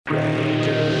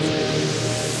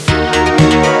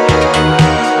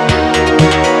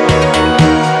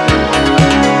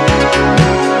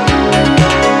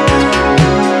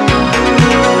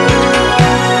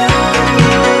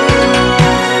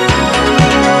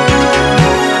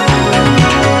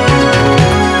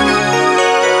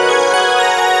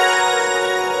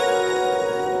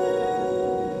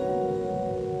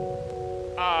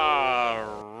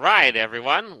right,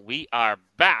 everyone, we are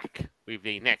back with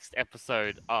the next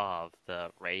episode of the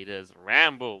Raiders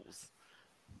Rambles.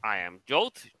 I am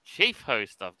Jolt, chief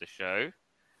host of the show,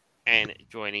 and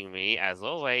joining me, as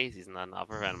always, is none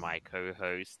other than my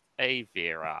co-host,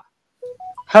 Aeveirra.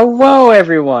 Hello,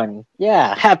 everyone.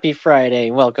 Yeah, happy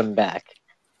Friday. Welcome back.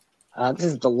 This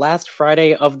is the last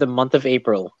Friday of the month of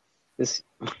April. This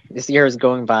this year is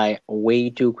going by way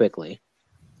too quickly.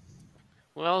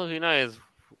 Well, who knows?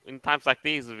 In times like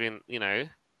these,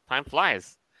 time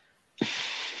flies.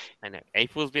 I know.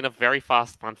 April's been a very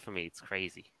fast month for me. It's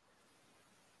crazy.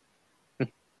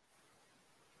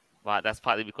 But that's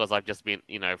partly because I've just been,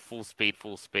 full speed.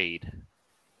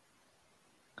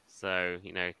 So,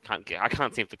 I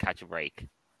can't seem to catch a break.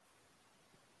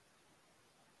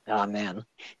 Oh man.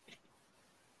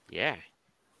 Yeah.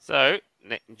 So,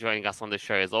 joining us on the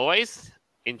show as always,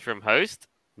 interim host,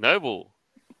 Noble.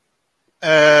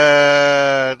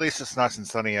 At least it's nice and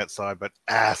sunny outside, but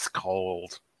ass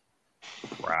cold.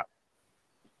 Crap.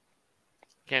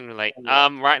 Can relate.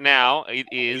 Right now, it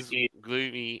is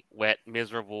gloomy, wet,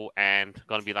 miserable, and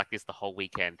gonna be like this the whole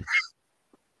weekend.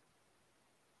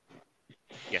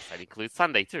 Yes, that includes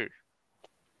Sunday too.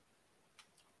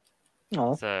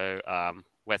 Oh. So,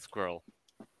 wet squirrel.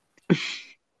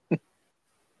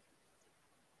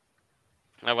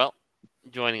 Oh well,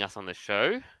 joining us on the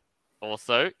show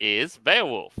also is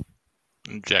Behawolf.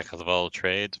 Jack of all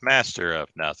trades, master of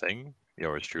nothing.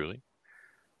 Yours truly.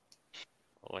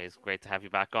 Always great to have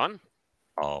you back on.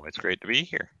 Oh, it's great to be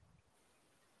here.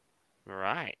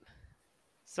 Right.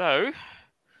 So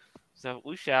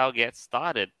we shall get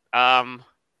started. Who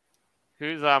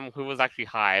was actually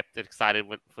hyped and excited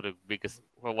for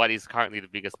what is currently the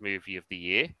biggest movie of the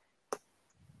year?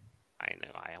 I know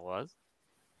I was.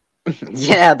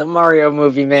 Yeah, the Mario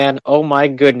movie, man. Oh my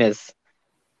goodness.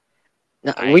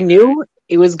 Now, I we know. knew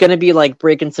it was gonna be like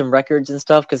breaking some records and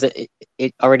stuff because it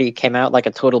already came out like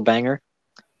a total banger.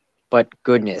 But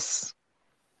goodness.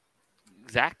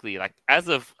 Exactly. Like as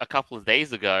of a couple of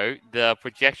days ago, the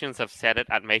projections have set it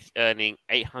at earning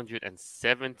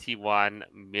 $871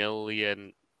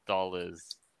 million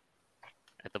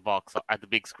at the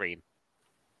big screen.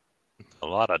 A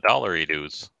lot of dollary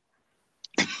dues.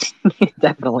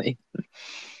 Definitely.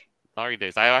 Sorry,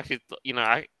 dudes. I actually,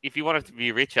 if you wanted to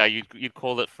be richer, you'd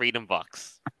call it freedom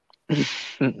bucks.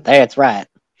 That's right.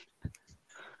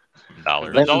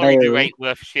 Dollars. The dollar do ain't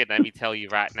worth shit. Let me tell you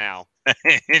right now.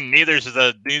 neither is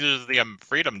the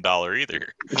freedom dollar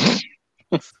either.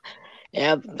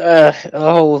 Yeah, the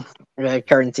whole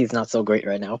currency is not so great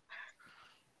right now.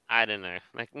 I don't know.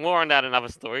 Like more on that another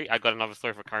story. I got another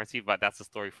story for currency, but that's a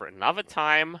story for another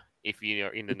time if you're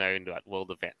in the know about world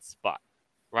events. But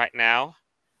right now,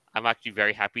 I'm actually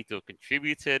very happy to have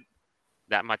contributed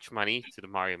that much money to the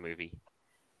Mario movie.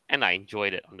 And I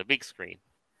enjoyed it on the big screen.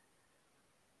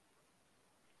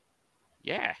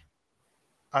 Yeah.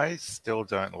 I still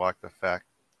don't like the fact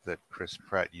that Chris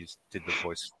Pratt did the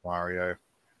voice of Mario.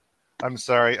 I'm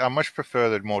sorry. I much prefer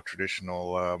the more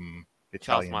traditional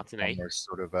Italian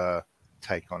sort of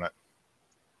take on it.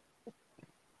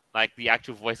 Like the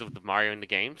actual voice of the Mario in the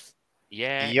games?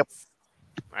 Yeah. Yep.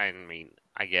 I mean,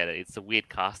 I get it. It's a weird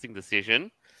casting decision.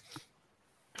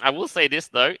 I will say this,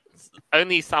 though.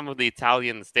 Only some of the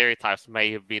Italian stereotypes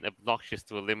may have been obnoxious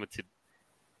to a limited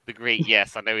degree.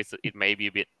 Yes, I know it may be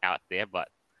a bit out there, but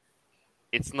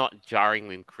it's not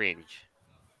jarringly cringe.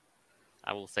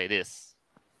 I will say this.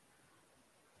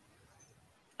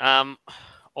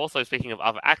 Also, speaking of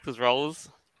other actors' roles,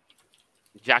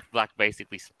 Jack Black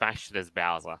basically smashed it as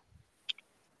Bowser.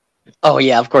 Oh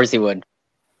yeah, of course he would.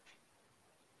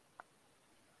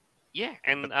 Yeah,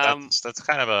 and that's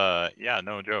kind of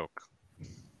no joke.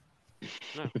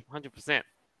 No, 100%.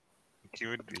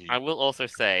 I will also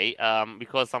say,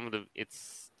 because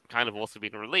it's kind of also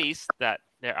been released that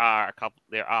there are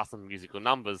some musical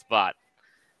numbers, but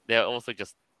they're also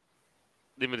just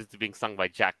limited to being sung by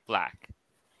Jack Black,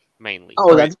 mainly.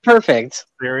 Oh, that's perfect.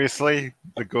 Seriously,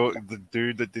 the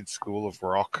dude that did School of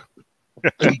Rock.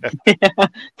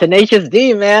 Tenacious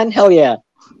D, man, hell yeah.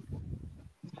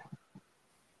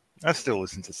 I still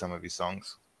listen to some of his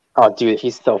songs. Oh, dude,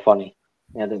 he's so funny.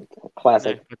 Yeah, the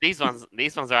classic. No, but these ones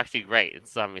are actually great.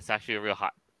 It's actually a real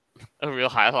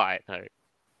highlight. No.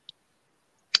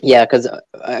 Yeah, because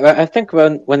I think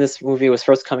when this movie was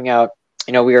first coming out,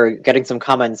 we were getting some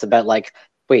comments about like,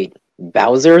 wait,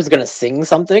 Bowser's gonna sing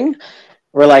something?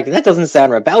 We're like, that doesn't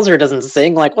sound right. Bowser doesn't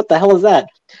sing. Like, what the hell is that?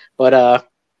 But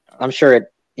I'm sure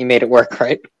he made it work,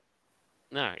 right?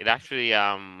 No, it actually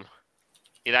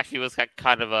was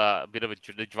kind of a bit of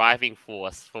the driving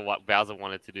force for what Bowser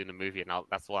wanted to do in the movie, and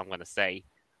that's all I'm going to say.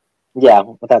 Yeah,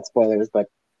 without spoilers, but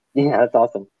Yeah, that's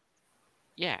awesome.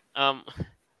 Yeah.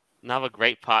 Another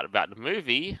great part about the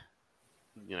movie,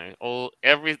 all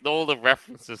the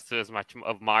references to as much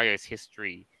of Mario's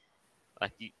history,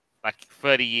 like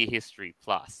 30-year history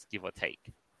plus, give or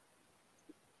take.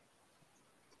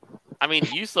 I mean,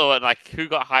 you saw it. Like, who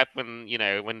got hyped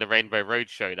when the Rainbow Road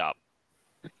showed up?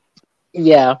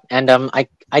 Yeah, and I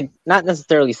not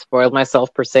necessarily spoiled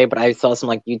myself per se, but I saw some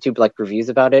like YouTube like reviews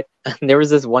about it. There was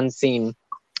this one scene,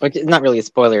 which is not really a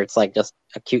spoiler. It's like just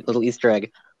a cute little Easter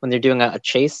egg when they're doing a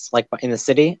chase like in the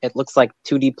city. It looks like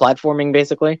 2D platforming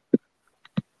basically.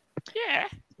 Yeah.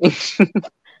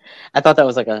 I thought that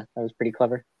was pretty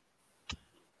clever.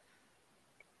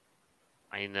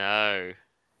 I know.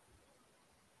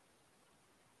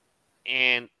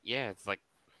 And yeah, it's like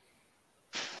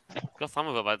it's got some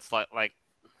of it, but it's like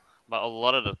but a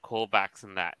lot of the callbacks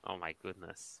and that. Oh my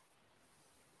goodness.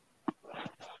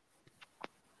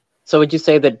 So would you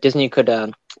say that Disney could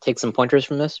take some pointers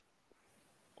from this?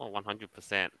 Oh,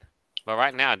 100%. But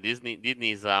right now, Disney's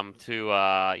too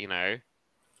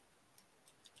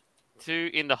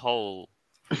in the hole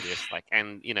for this. Like,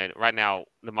 and right now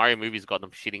the Mario movie's got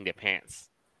them shitting their pants.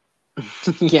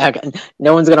 Yeah,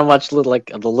 no one's gonna watch the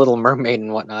Little Mermaid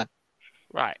and whatnot.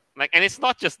 Right. Like, and it's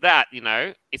not just that.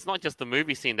 It's not just the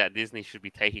movie scene that Disney should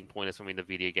be taking pointers from in the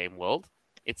video game world.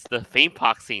 It's the theme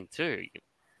park scene too.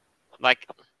 Like,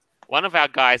 one of our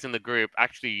guys in the group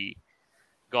actually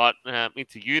got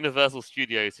into Universal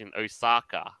Studios in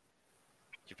Osaka,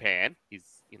 Japan.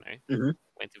 He's went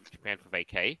to Japan for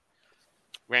vacay.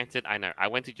 Granted, I know I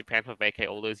went to Japan for vacay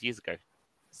all those years ago.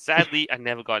 Sadly, I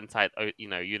never got inside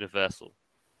Universal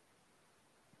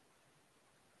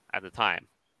at the time.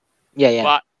 Yeah.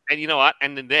 But and you know what?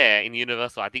 And then there in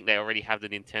Universal, I think they already have the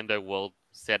Nintendo World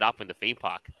set up in the theme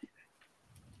park.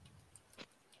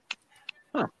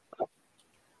 Huh.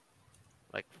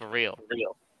 Like, for real.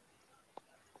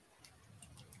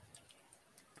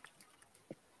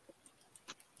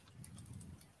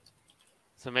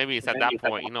 So maybe it's at that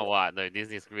point, you know what, though,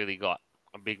 Disney's really got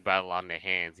a big battle on their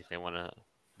hands if they want to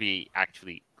be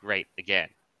actually great again,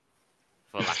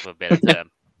 for lack of a better term.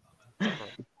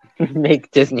 Make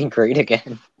Disney great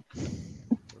again.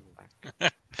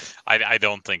 I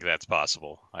don't think that's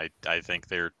possible. I think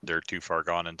they're too far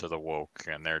gone into the woke,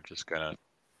 and they're just gonna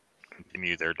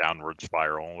continue their downward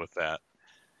spiral with that.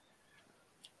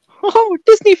 Oh,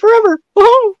 Disney forever!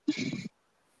 Oh.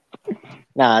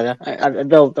 Nah,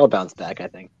 they'll bounce back. I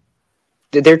think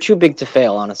they're too big to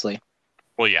fail, honestly.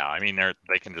 Well, yeah, I mean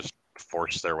they can just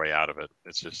force their way out of it.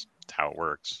 It's just how it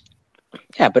works.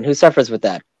 Yeah, but who suffers with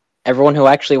that? Everyone who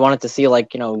actually wanted to see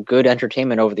good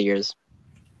entertainment over the years.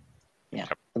 Yeah,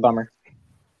 a bummer.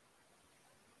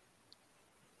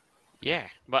 Yeah,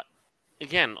 but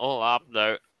again, all up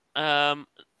though,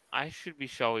 I should be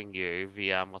showing you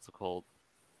the what's it called?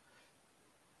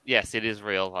 Yes, it is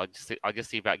real. I'll just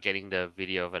see about getting the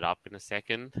video of it up in a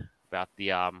second about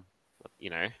the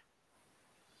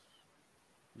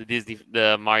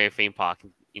the Mario theme park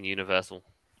in Universal.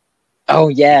 Oh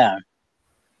yeah.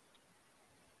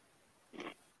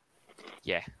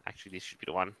 Yeah, actually, this should be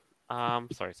the one.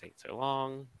 Sorry it's taking so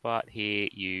long, but here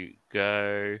you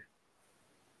go.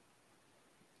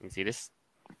 You see this?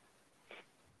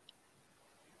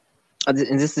 And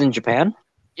this is in Japan?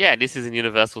 Yeah, this is in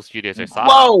Universal Studios Osaka.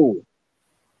 Whoa!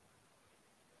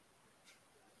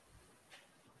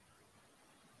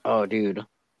 Oh, dude.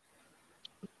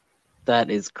 That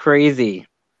is crazy.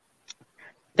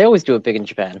 They always do it big in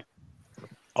Japan.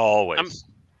 Always.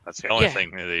 That's the only thing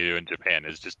that they do in Japan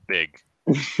is just big.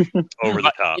 Over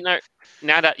the top.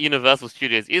 Now that Universal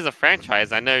Studios is a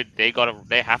franchise, I know they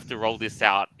have to roll this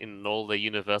out in all the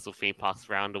Universal theme parks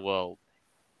around the world.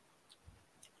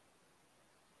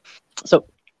 So,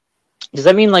 does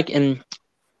that mean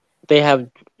they have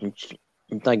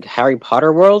Harry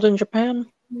Potter World in Japan?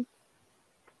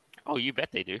 Oh, you bet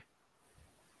they do.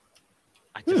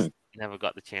 I just never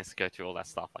got the chance to go through all that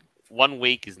stuff. Like, 1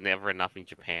 week is never enough in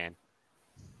Japan.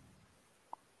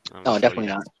 Definitely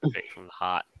not. Speak from the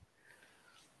heart.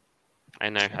 I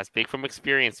know. I speak from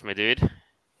experience, my dude.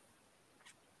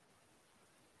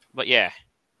 But yeah,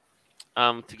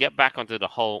 to get back onto the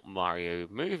whole Mario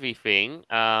movie thing,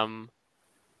 the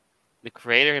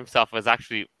creator himself has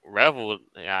actually reveled.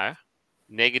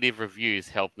 Negative reviews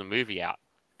helped the movie out,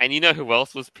 and you know who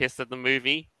else was pissed at the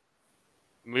movie?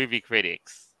 Movie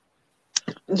critics.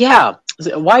 Yeah.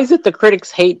 Why is it the critics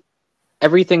hate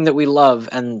everything that we love,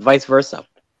 and vice versa?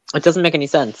 It doesn't make any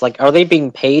sense. Like, are they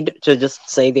being paid to just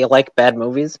say they like bad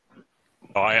movies?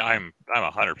 Oh, I'm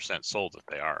 100% sold that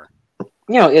they are.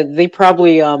 They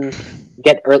probably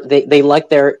they like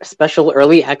their special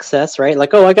early access, right?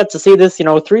 Like, oh, I got to see this,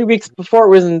 3 weeks before it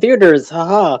was in theaters,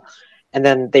 haha. And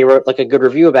then they wrote like a good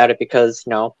review about it because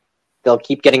they'll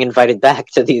keep getting invited back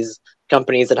to these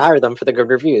companies that hire them for the good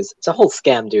reviews. It's a whole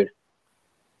scam, dude.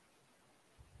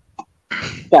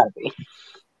 Gotta be.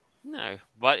 No,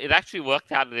 but it actually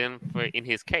worked out in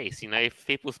his case. If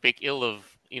people speak ill of,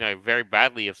 very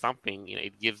badly of something,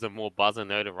 it gives them more buzz and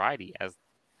notoriety, as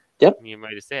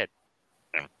Miyamoto said.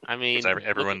 Yeah. I mean,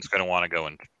 everyone's going to want to go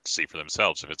and see for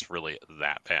themselves if it's really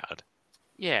that bad.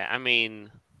 Yeah, I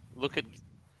mean, look at,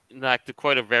 like, to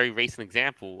quote a very recent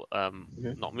example,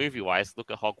 not movie-wise,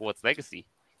 look at Hogwarts Legacy.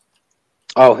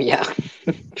 Oh, yeah.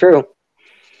 True.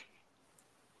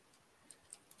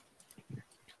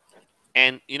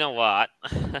 And you know what?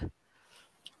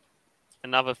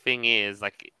 Another thing is,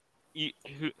 like,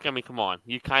 come on,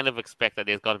 you kind of expect that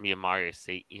there's got to be a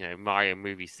Mario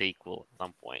movie sequel at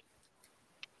some point.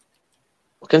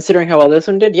 Considering how well this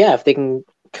one did, yeah, if they can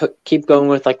keep going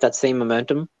with like that same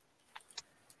momentum.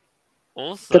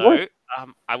 Also,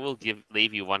 I will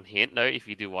leave you one hint though. If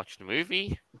you do watch the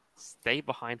movie, stay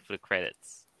behind for the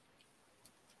credits.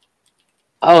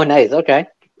 Oh, nice. Okay.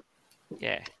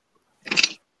 Yeah,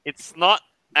 it's not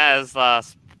as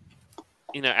as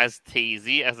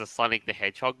teasy as the Sonic the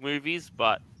Hedgehog movies,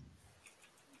 but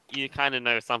you kind of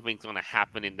know something's going to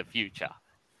happen in the future.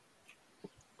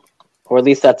 Or at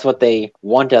least that's what they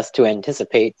want us to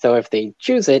anticipate. So if they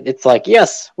choose it, it's like,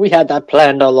 yes, we had that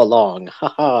planned all along.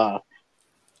 Haha.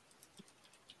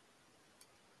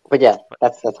 But yeah,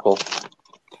 that's cool.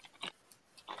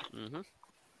 Mm-hmm.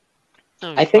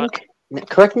 I think,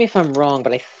 correct me if I'm wrong,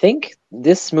 but I think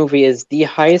this movie is the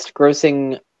highest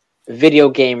grossing video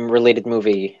game related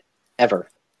movie ever.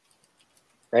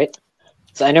 Right?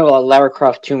 So I know Lara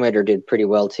Croft Tomb Raider did pretty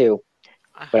well too.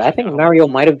 But I think Mario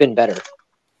might have been better.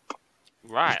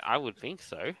 Right, I would think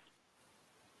so.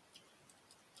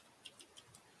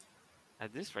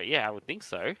 At this rate, yeah, I would think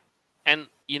so. And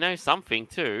something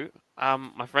too,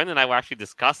 my friend and I were actually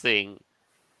discussing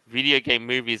video game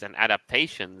movies and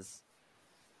adaptations,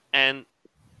 and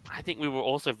I think we were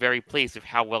also very pleased with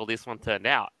how well this one turned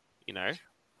out,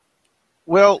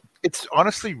 Well, it's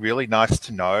honestly really nice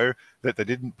to know that they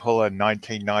didn't pull a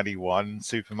 1991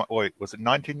 Wait, was it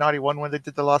 1991 when they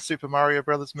did the last Super Mario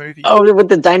Brothers movie? Oh, with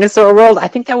the dinosaur world? I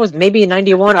think that was maybe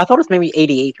 91. I thought it was maybe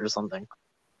 88 or something.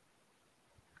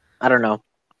 I don't know.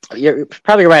 You're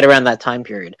probably right around that time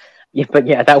period. Yeah, but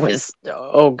yeah, that was,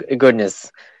 oh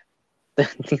goodness.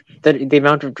 The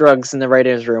amount of drugs in the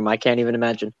writer's room, I can't even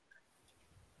imagine.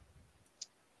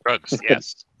 Drugs,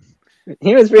 yes.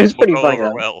 He was pretty funny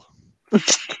though. Well.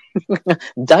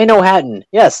 Dino Hatton.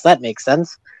 Yes, that makes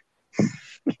sense.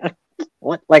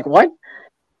 What? Like what?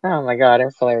 Oh my god,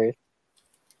 it's hilarious.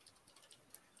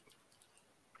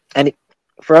 And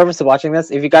for everyone watching this,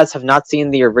 if you guys have not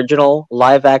seen the original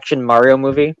live-action Mario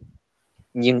movie,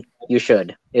 you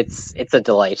should. It's a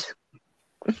delight.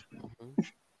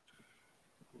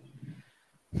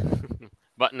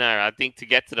 But no, I think to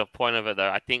get to the point of it though,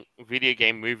 I think video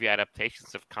game movie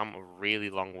adaptations have come a really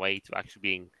long way to actually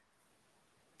being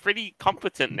pretty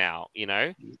competent now,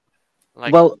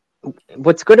 Like, well,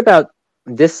 what's good about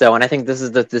this though, and I think this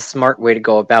is the smart way to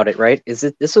go about it, right? Is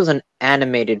that this was an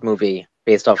animated movie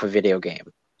based off a video game.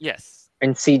 Yes.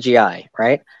 In CGI,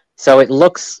 right? So it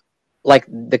looks like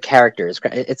the characters.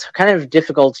 It's kind of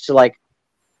difficult to like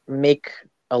make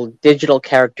a digital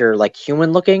character like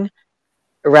human looking,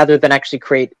 rather than actually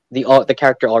create the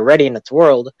character already in its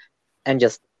world and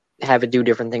just have it do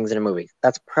different things in a movie.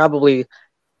 That's probably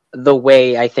the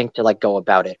way I think to like go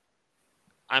about it.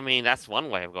 I mean, that's one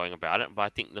way of going about it, but I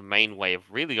think the main way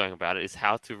of really going about it is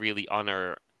how to really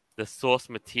honor the source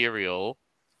material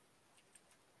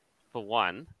for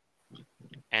one,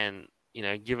 and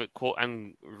give it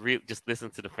and just listen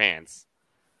to the fans.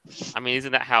 I mean,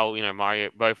 isn't that how Mario,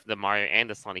 both the Mario and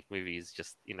the Sonic movies,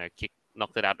 just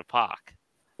knocked it out of the park?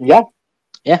 Yeah,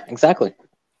 exactly.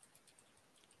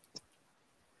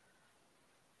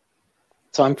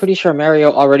 So I'm pretty sure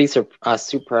Mario already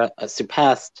surpassed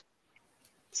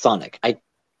Sonic.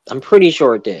 I'm pretty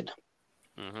sure it did.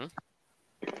 Mm-hmm.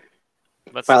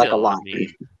 But by still, like a lot. I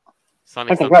mean,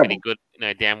 Sonic's not pretty good,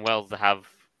 damn well to have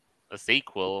a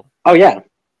sequel. Oh yeah,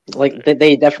 like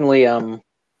they definitely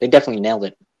nailed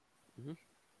it. Mm-hmm.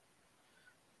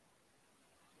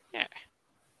 Yeah,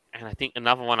 and I think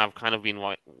another one I've kind of been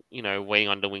waiting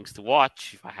on the wings to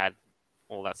watch, if I had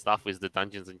all that stuff, is the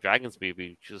Dungeons and Dragons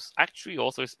movie, which is actually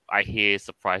also, I hear,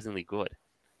 surprisingly good.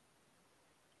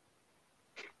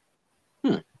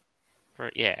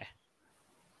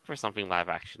 For something live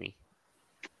actiony.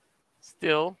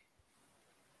 Still,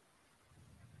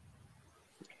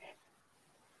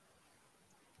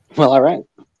 Well, all right.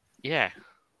 Yeah.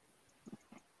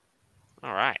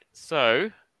 All right.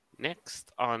 So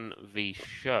next on the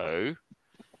show,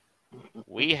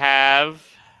 we have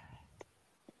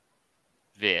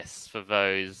this for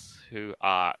those who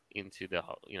are into the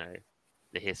whole,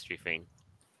 the history thing.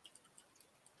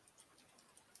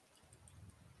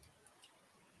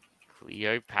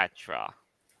 Cleopatra.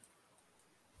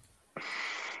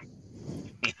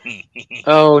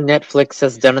 Oh, Netflix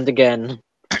has done it again.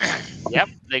 Yep,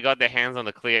 they got their hands on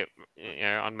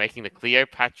on making the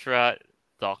Cleopatra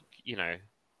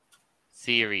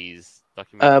series,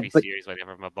 documentary series,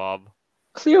 whatever, my Bob.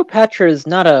 Cleopatra is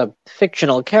not a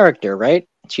fictional character, right?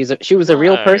 She was a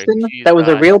real person. That was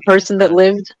a real person that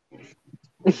lived.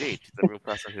 Indeed, she's a real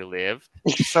person who lived.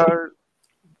 So,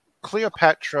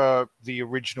 Cleopatra, the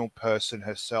original person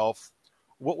herself,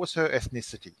 what was her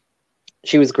ethnicity?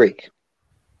 She was Greek.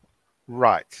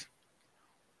 Right.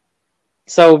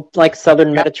 So, like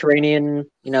Southern Mediterranean,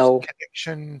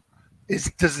 Connection.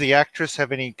 Does the actress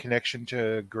have any connection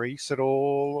to Greece at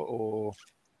all,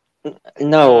 or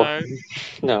no?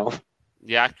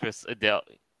 The actress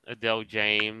Adele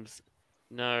James,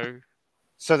 no.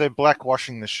 So they're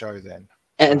blackwashing the show then.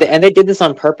 And they did this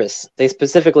on purpose. They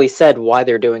specifically said why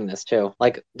they're doing this too.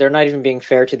 Like, they're not even being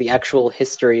fair to the actual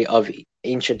history of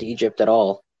ancient Egypt at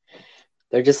all.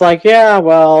 They're just like, yeah,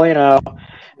 well,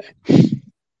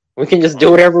 we can just do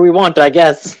whatever we want, I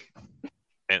guess.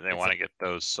 And they want to get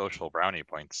those social brownie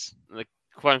points. The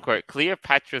quote-unquote,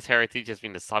 Cleopatra's heritage has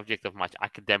been the subject of much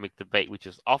academic debate, which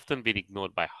has often been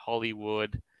ignored by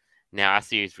Hollywood. Now our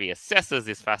series reassesses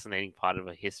this fascinating part of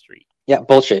her history. Yeah,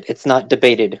 bullshit. It's not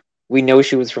debated. We know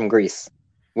she was from Greece.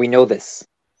 We know this.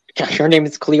 Her name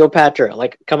is Cleopatra.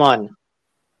 Like, come on.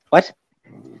 What?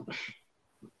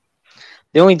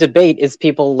 The only debate is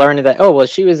people learning that, oh, well,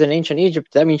 she was in ancient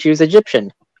Egypt. That means she was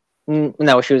Egyptian.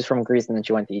 No, she was from Greece and then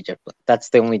she went to Egypt. That's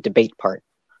the only debate part.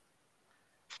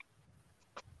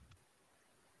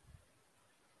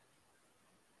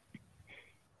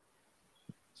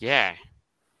 Yeah.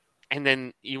 And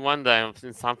then you wonder,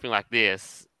 in something like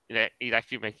this, it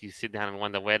actually makes you sit down and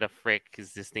wonder, where the frick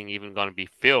is this thing even going to be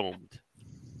filmed,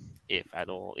 if at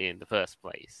all, in the first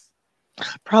place?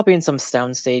 Probably in some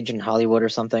soundstage in Hollywood or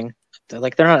something. They're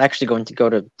not actually going to go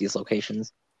to these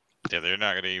locations. Yeah, they're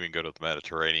not going to even go to the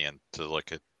Mediterranean to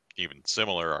look at even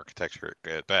similar architecture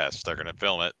at best. They're going to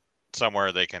film it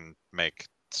somewhere they can make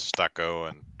stucco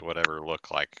and whatever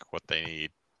look like what they need.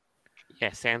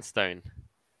 Yeah, sandstone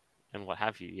and what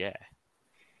have you, yeah.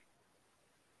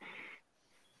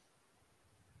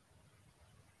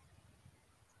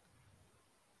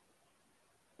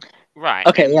 Right.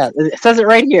 Okay, yeah, it says it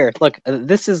right here. Look,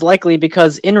 this is likely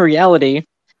because in reality,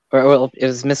 it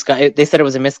was misguided. They said it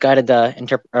was a misguided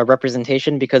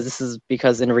representation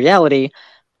because in reality,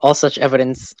 all such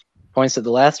evidence points to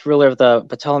the last ruler of the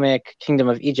Ptolemaic Kingdom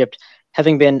of Egypt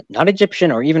having been not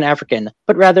Egyptian or even African,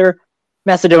 but rather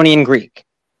Macedonian Greek.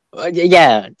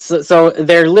 Yeah, so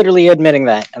they're literally admitting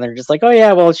that, and they're just like, oh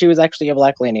yeah, well, she was actually a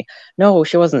black lady. No,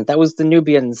 she wasn't. That was the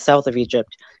Nubians south of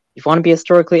Egypt. If you want to be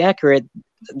historically accurate,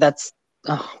 that's,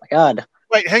 oh my god.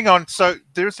 Wait, hang on. So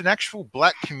there's an actual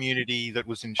black community that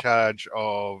was in charge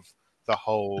of the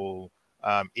whole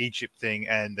Egypt thing,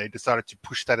 and they decided to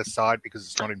push that aside because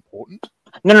it's not important?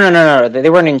 No. They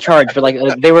weren't in charge, but like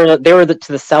they were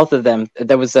to the south of them.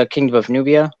 That was the Kingdom of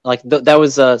Nubia. Like that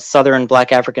was southern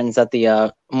black Africans that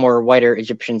the more whiter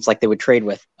Egyptians they would trade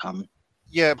with.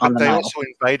 Yeah, but they also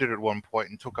invaded at one point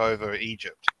and took over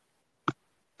Egypt.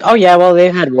 Oh yeah, well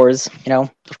they had wars,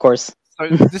 of course. So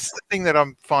this is the thing that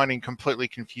I'm finding completely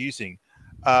confusing.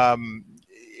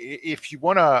 If you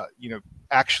want to,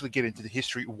 actually get into the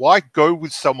history, why go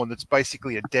with someone that's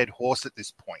basically a dead horse at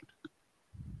this point?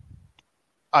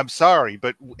 I'm sorry,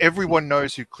 but everyone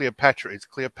knows who Cleopatra is.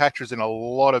 Cleopatra's in a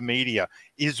lot of media,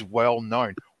 is well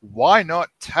known. Why not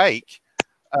take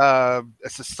a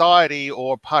society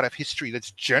or part of history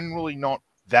that's generally not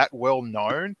that well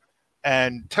known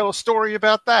and tell a story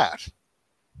about that?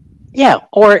 Yeah,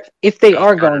 or if they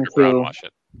are going to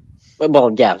it.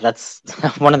 Well, yeah, that's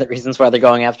one of the reasons why they're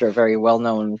going after a very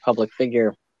well-known public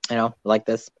figure, like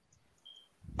this.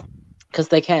 Because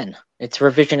they can. It's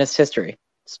revisionist history.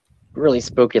 It's really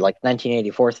spooky, like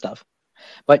 1984 stuff.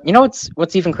 But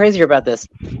what's even crazier about this?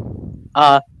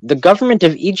 The government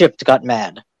of Egypt got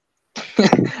mad.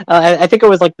 I think it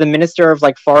was like the Minister of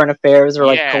Foreign Affairs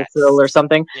or Cultural or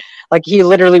something. Like he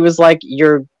literally was like,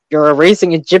 "You're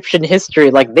erasing Egyptian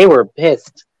history." Like they were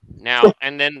pissed. Now,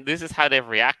 and then this is how they've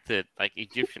reacted. Like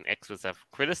Egyptian experts have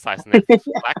criticized Netflix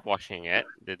for blackwashing it,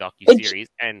 the docu-series,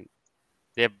 and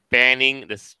they're banning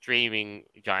the streaming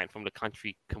giant from the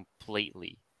country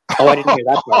completely. Oh, I didn't hear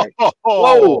that part.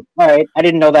 Whoa! All right, I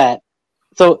didn't know that.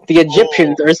 So the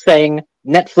Egyptians are saying,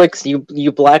 Netflix,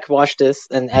 you blackwashed this,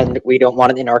 and we don't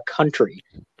want it in our country.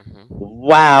 Mhm.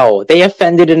 Wow, they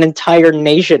offended an entire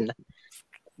nation.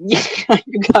 You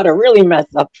gotta really mess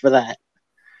up for that.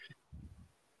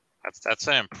 That's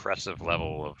an impressive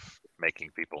level of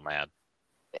making people mad.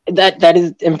 That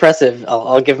is impressive.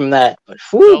 I'll give him that. But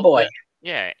whoo, Well, boy.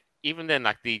 Yeah, even then,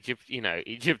 like the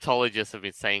Egyptologists have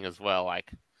been saying as well,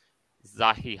 like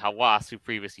Zahi Hawass, who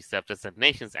previously served as the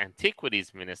nation's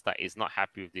antiquities minister, is not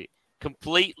happy with the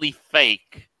completely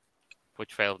fake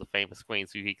portrayal of the famous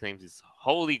queens, who he claims is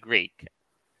wholly Greek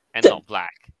and not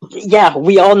black. Yeah,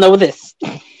 we all know this.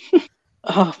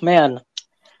 Oh man.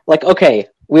 Like, okay,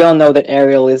 we all know that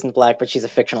Ariel isn't black, but she's a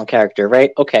fictional character,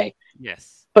 right? Okay.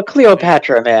 Yes. But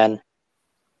Cleopatra, man. Is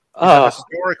a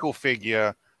historical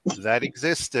figure that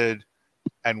existed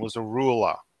and was a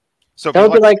ruler. So that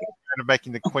would be like kind of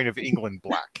making the Queen of England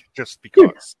black, just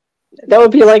because. That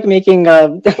would be like making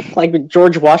like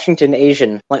George Washington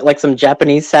Asian, like some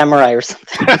Japanese samurai or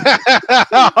something.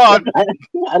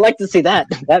 I'd like to see that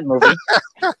movie.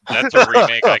 That's a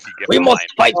remake I could get. We must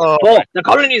fight for the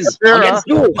colonies against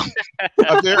you.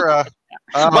 Aeveirra,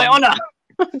 my honor.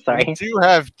 Sorry. We do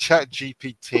have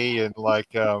ChatGPT and like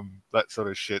that sort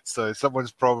of shit, so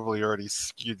someone's probably already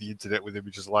skewed the internet with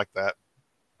images like that.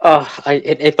 Oh,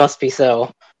 it must be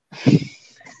so.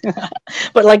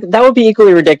 But like that would be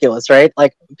equally ridiculous, right?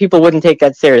 Like people wouldn't take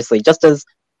that seriously. Just as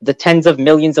the tens of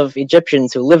millions of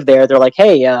Egyptians who live there, they're like,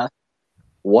 "Hey,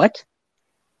 what?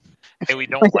 Hey, we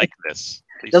don't like this.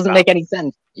 Please Doesn't stop. make any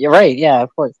sense." You're right. Yeah,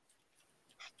 of course.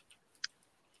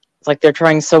 It's like they're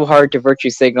trying so hard to virtue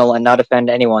signal and not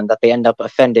offend anyone that they end up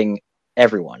offending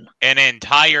everyone. An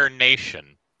entire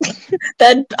nation.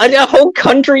 That a whole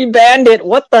country banned it.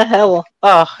 What the hell?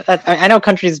 Oh, I know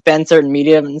countries ban certain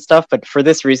media and stuff, but for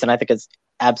this reason, I think it's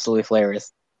absolutely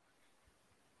hilarious.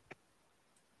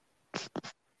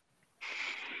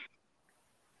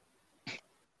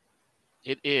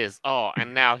 It is. Oh,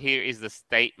 and now here is the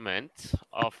statement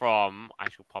from, I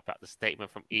shall pop out the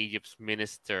statement from Egypt's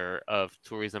Minister of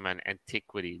Tourism and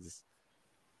Antiquities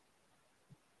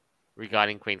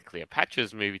regarding Queen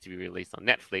Cleopatra's movie to be released on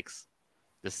Netflix.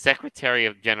 The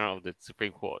Secretary General of the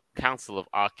Supreme Court Council of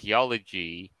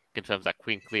Archaeology confirms that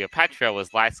Queen Cleopatra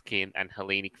was light-skinned and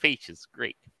Hellenic features,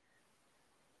 Greek.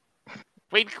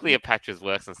 Queen Cleopatra's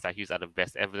works and statues are the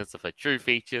best evidence of her true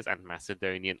features and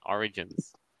Macedonian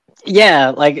origins.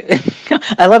 Yeah, like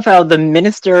I love how the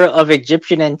Minister of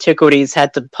Egyptian Antiquities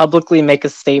had to publicly make a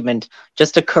statement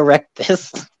just to correct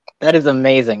this. That is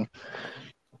amazing.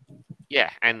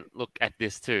 Yeah, and look at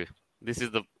this too. This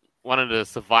is one of the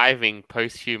surviving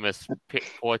posthumous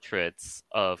portraits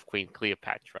of Queen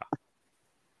Cleopatra.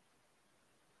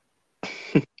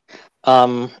 Look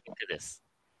at this.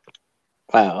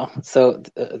 Wow. So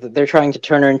they're trying to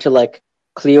turn her into like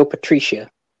Cleopatricia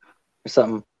or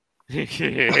something.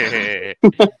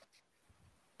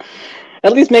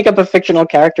 At least make up a fictional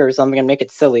character or something and make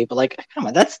it silly. But like, come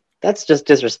on, that's just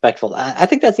disrespectful. I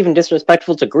think that's even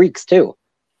disrespectful to Greeks too.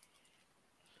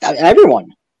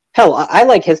 Everyone. Hell, I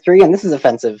like history, and this is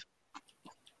offensive.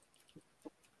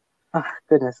 Oh,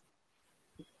 goodness.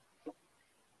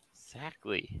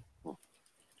 Exactly.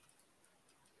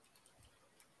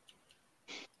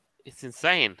 It's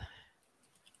insane.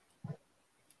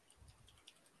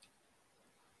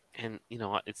 And you know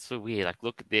what? It's so weird. Like,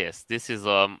 look at this. This is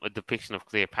a depiction of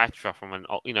Cleopatra from a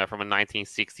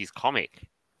 1960s comic.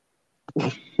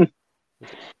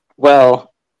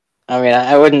 Well, I mean,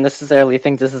 I wouldn't necessarily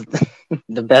think this is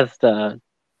the best. Well,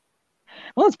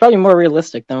 it's probably more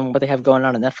realistic than what they have going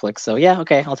on Netflix. So yeah,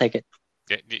 okay, I'll take it.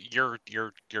 You're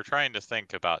trying to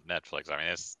think about Netflix. I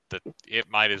mean, it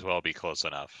might as well be close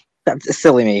enough. That's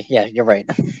silly me. Yeah, you're right.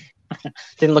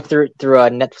 Didn't look through a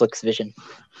Netflix vision.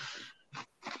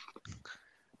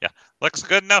 Yeah, looks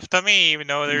good enough to me, even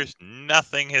though there's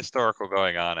nothing historical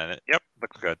going on in it. Yep,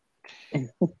 looks good.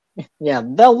 Yeah,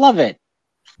 they'll love it.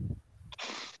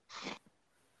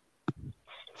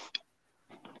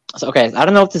 So, okay, I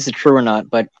don't know if this is true or not,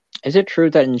 but is it true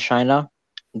that in China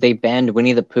they banned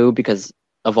Winnie the Pooh because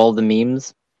of all the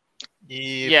memes?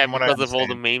 Yeah, because of all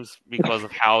the memes, because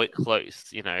of how it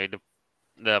closed. You know,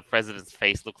 the president's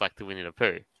face looked like the Winnie the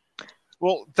Pooh.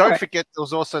 Well, don't forget there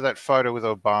was also that photo with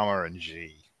Obama and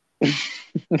Xi.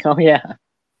 Oh yeah.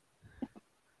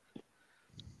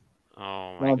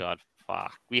 Oh my God!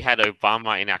 Fuck, we had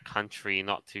Obama in our country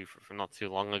not too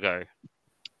long ago.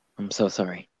 I'm so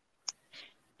sorry.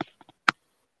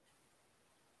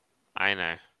 I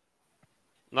know.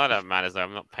 Not that it matters though.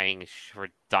 I'm not paying for a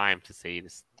dime to see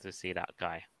that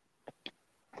guy.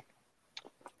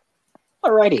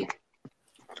 Alrighty.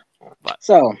 But,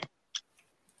 so,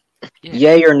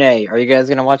 yay or nay? Are you guys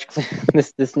gonna watch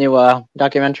this new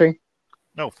documentary?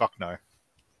 No, fuck no.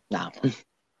 No.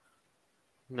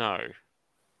 No.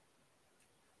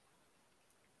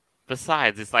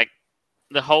 Besides, it's like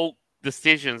the whole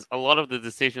decisions, a lot of the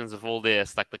decisions of all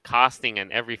this, like the casting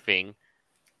and everything,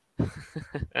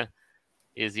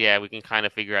 is, we can kind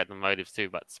of figure out the motives too.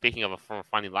 But speaking of from a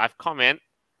funny life comment,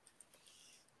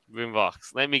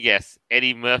 Boombox, let me guess,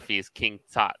 Eddie Murphy is King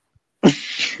Tut.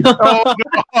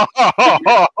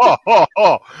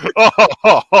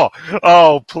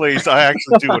 Oh, please! I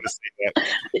actually do want to see that.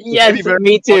 Yes,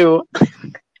 me too.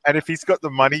 And if he's got the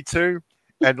money to,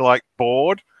 and like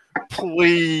bored,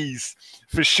 please,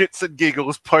 for shits and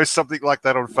giggles, post something like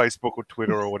that on Facebook or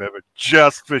Twitter or whatever,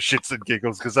 just for shits and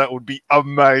giggles, because that would be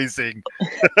amazing.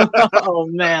 Oh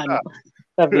man,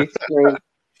 that'd be great.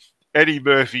 Eddie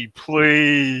Murphy,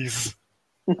 please.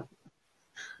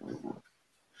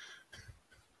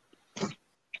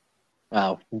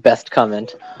 Wow, best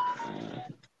comment.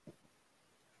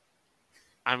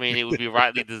 I mean, it would be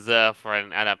rightly deserved for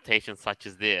an adaptation such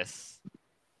as this.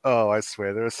 Oh, I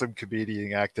swear, there are some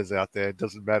comedian actors out there. It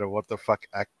doesn't matter what the fuck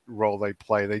role they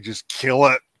play, they just kill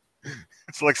it.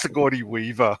 It's like Sigourney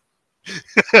Weaver.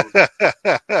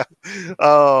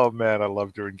 Oh man, I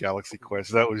loved her in Galaxy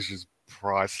Quest. That was just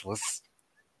priceless.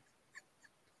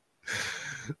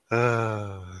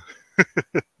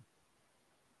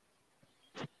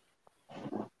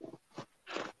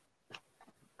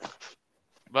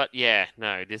 But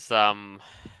no,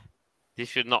 this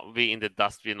should not be in the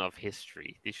dustbin of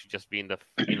history. This should just be in the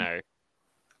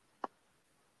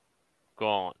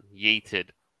gone, yeeted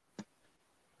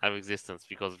out of existence,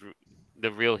 because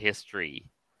the real history.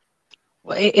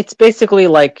 Well, it's basically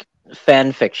like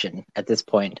fan fiction at this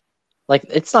point. Like,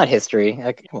 it's not history.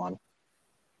 Like, come on.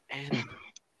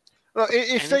 Well,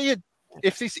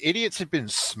 if these idiots had been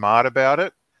smart about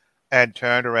it and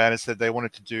turned around and said they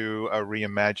wanted to do a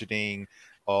reimagining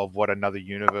of what another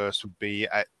universe would be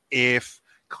if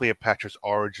Cleopatra's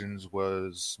origins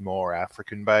was more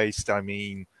African-based, I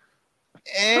mean,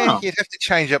 you'd have to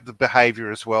change up the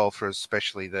behavior as well for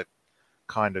especially that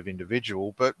kind of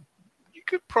individual, but you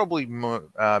could probably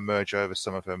merge over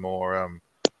some of her more,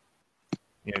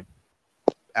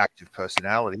 active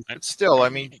personalities. But still, I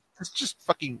mean, it's just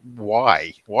fucking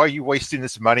why? Why are you wasting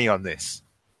this money on this?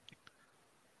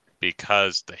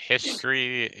 Because the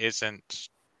history isn't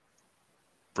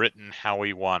written how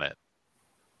we want it.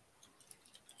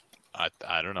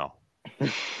 I don't know.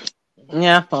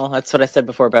 Yeah, well, that's what I said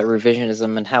before about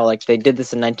revisionism and how, like, they did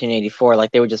this in 1984.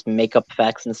 Like, they would just make up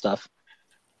facts and stuff.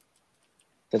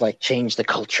 They, like, change the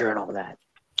culture and all that.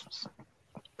 It's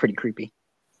pretty creepy.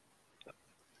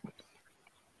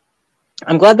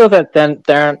 I'm glad, though, that then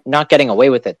they're not getting away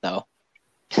with it, though.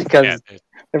 Because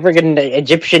the friggin'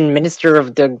 Egyptian minister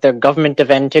of the government of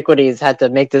antiquities had to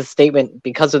make this statement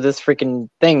because of this freaking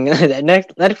thing that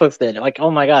Netflix did. Like,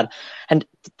 oh my god. And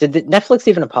did Netflix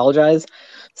even apologize?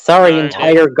 Sorry,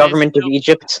 entire government of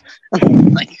Egypt.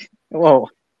 Like, whoa.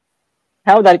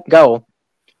 How would that go?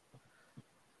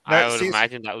 I would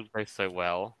imagine that would go so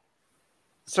well.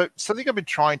 So something I've been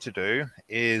trying to do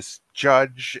is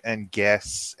judge and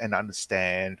guess and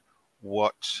understand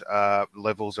what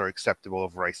levels are acceptable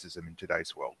of racism in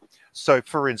today's world. So,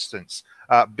 for instance,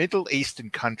 Middle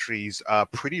Eastern countries are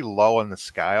pretty low on the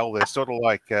scale. They're sort of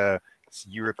like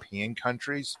European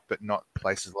countries, but not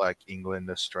places like England,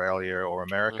 Australia, or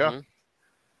America. Mm-hmm.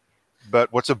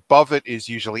 But what's above it is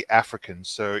usually African.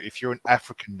 So if you're an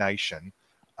African nation,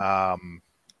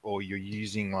 or you're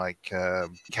using like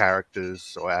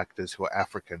characters or actors who are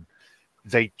African,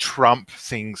 they trump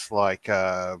things like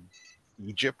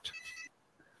Egypt.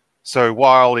 So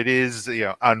while it is,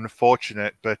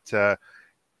 unfortunate, but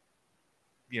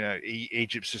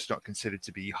Egypt's just not considered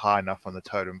to be high enough on the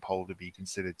totem pole to be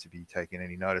considered to be taken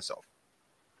any notice of.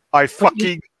 I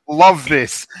fucking love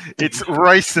this. It's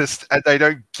racist, and they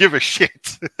don't give a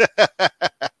shit.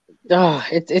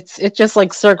 It just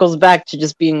like circles back to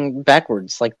just being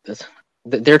backwards. Like this,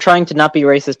 they're trying to not be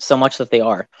racist so much that they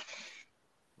are.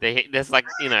 There's like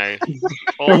right,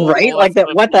 like that.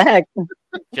 What the heck?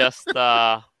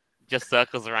 Just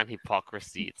circles around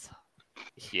hypocrisy.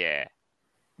 Yeah.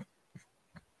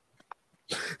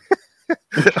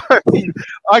 I mean,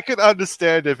 I could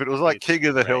understand if it was like King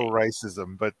of the Hill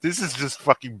racism, but this is just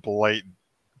fucking blatant.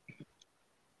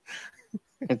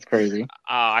 It's crazy.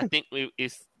 I think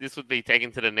this would be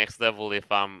taken to the next level if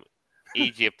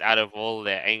Egypt, out of all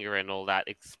their anger and all that,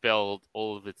 expelled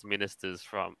all of its ministers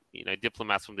from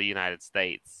diplomats from the United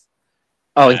States.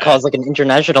 Oh, and caused like an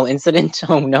international incident?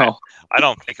 Oh no. I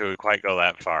don't think it would quite go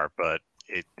that far, but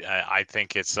I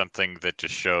think it's something that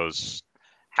just shows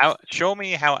show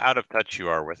me how out of touch you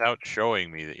are without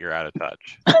showing me that you're out of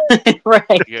touch.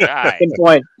 Right. You're right. Good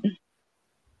point.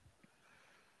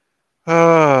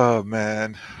 Oh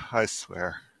man, I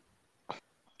swear.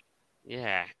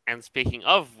 Yeah, and speaking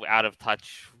of out of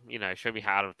touch, show me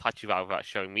how out of touch you are without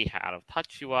showing me how out of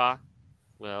touch you are.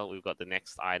 Well, we've got the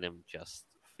next item just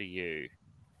for you,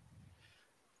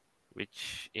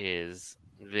 which is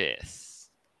this.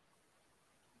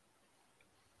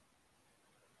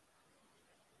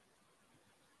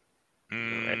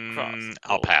 Red Cross.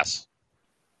 I'll pass.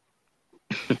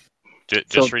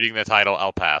 Just So- reading the title,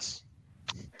 I'll pass.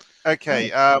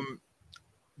 Okay,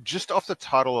 just off the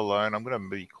title alone, I'm going to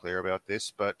be clear about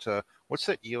this, but what's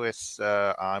that US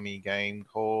Army game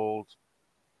called?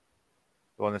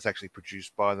 The one that's actually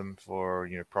produced by them for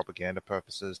propaganda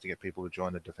purposes to get people to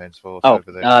join the defense force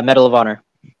over there. Medal of Honor.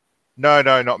 No,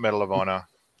 not Medal of Honor.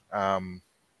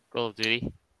 Call of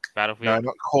Duty, Battlefield. No,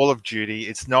 not Call of Duty.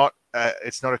 It's not.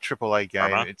 It's not a AAA game.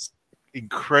 Arma? It's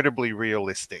incredibly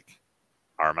realistic.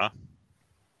 Arma.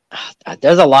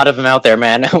 There's a lot of them out there,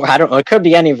 man. I don't know. It could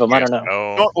be any of them. I don't know.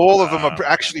 Oh, Not all of them are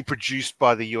actually produced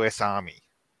by the US Army.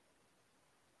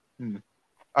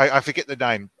 I forget the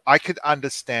name. I could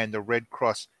understand the Red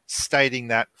Cross stating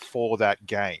that for that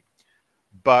game.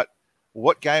 But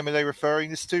what game are they referring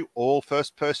this to? All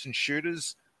first-person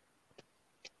shooters?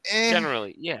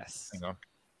 Generally, yes. Hang on.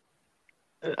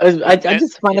 I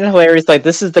just find it hilarious. Like,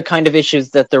 this is the kind of issues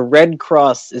that the Red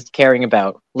Cross is caring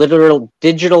about. Literal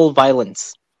digital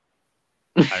violence.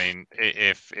 I mean,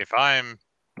 if I'm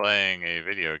playing a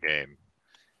video game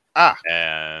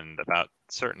and about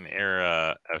certain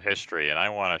era of history and I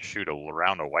want to shoot a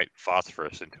round of white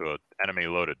phosphorus into an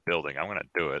enemy-loaded building, I'm going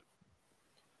to do it.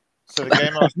 So the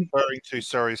game I was referring to,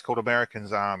 sorry, is called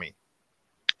American's Army.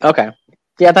 Okay.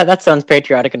 Yeah, that sounds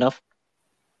patriotic enough.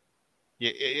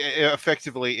 Yeah,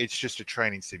 effectively, it's just a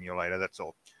training simulator, that's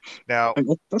all. Now,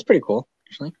 That's pretty cool,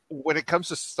 actually. when it comes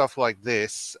to stuff like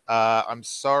this, I'm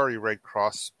sorry, Red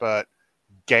Cross, but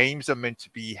games are meant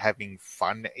to be having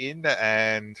fun in,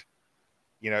 and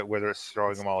whether it's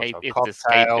throwing a Molotov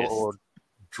cocktail or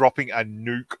dropping a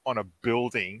nuke on a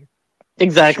building.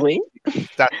 Exactly.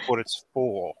 That's what it's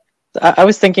for. I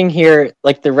was thinking here,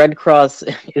 like, the Red Cross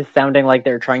is sounding like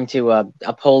they're trying to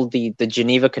uphold the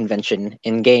Geneva Convention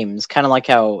in games, kind of like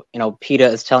how PETA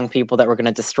is telling people that we're going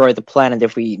to destroy the planet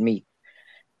if we eat meat.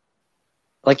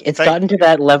 Like, it's gotten to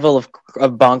that level of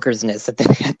bonkersness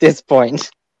at this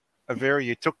point. Aeveirra,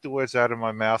 you took the words out of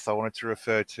my mouth. I wanted to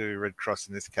refer to Red Cross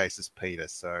in this case as PETA.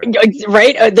 So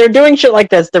right, they're doing shit like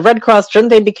this. The Red Cross, shouldn't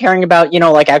they be caring about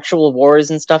like actual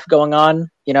wars and stuff going on?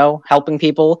 Helping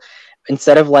people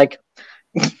instead of like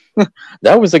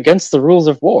that was against the rules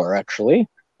of war. Actually,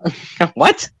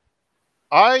 what?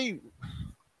 That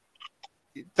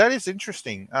is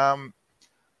interesting. I'm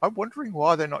wondering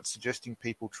why they're not suggesting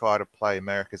people try to play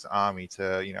America's Army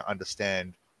to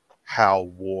understand how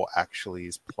war actually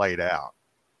is played out,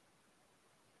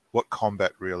 what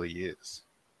combat really is,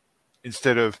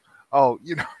 instead of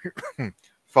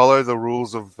follow the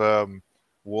rules of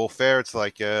warfare. It's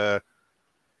like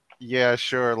yeah,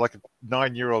 sure, like a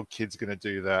 9-year-old kid's gonna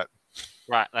do that,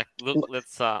 right? Like, look,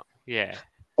 let's yeah.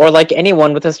 Or like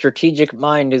anyone with a strategic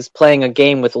mind is playing a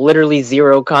game with literally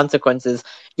zero consequences.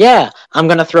 Yeah, I'm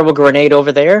gonna throw a grenade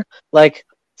over there. Like,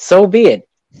 so be it.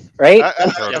 Right?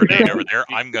 Throw a grenade over there.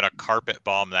 I'm gonna carpet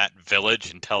bomb that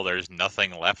village until there's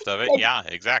nothing left of it. Yeah,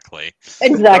 exactly.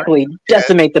 Exactly.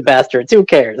 Decimate the bastards. Who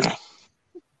cares?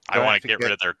 I want to get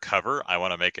rid of their cover. I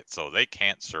want to make it so they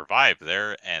can't survive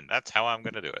there, and that's how I'm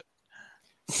gonna do it.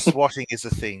 Swatting is a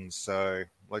thing, so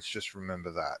let's just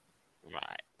remember that.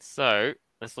 Right. So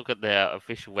let's look at their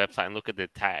official website and look at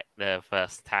their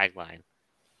first tagline.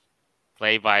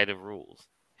 Play by the rules.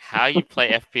 How you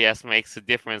play FPS makes a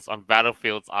difference on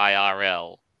Battlefield's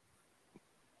IRL.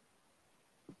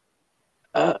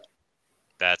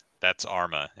 That's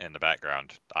Arma in the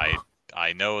background.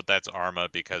 I know that's Arma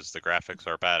because the graphics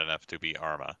are bad enough to be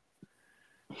Arma.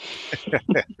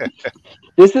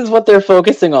 This is what they're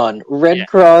focusing on.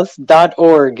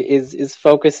 Redcross.org is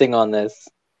focusing on this.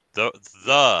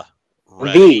 The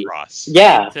Red Cross.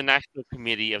 Yeah. International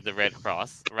Committee of the Red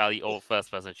Cross rally all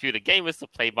first-person shooter gamers to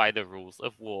play by the rules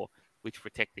of war, which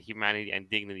protect the humanity and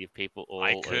dignity of people all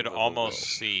I could over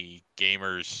almost the world. see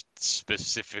gamers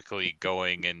specifically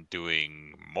going and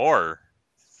doing more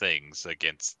things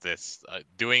against this.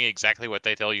 Doing exactly what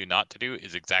they tell you not to do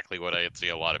is exactly what I see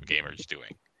a lot of gamers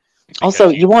doing. Also,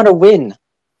 you want to win.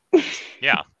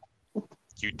 Yeah.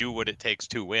 You do what it takes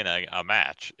to win a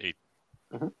match.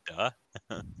 Duh.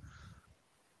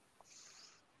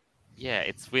 Yeah,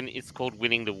 it's called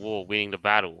winning the war, winning the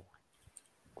battle.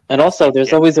 And also,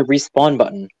 there's always a respawn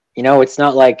button. You know, it's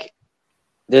not like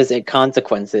there's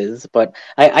consequences, but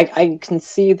I can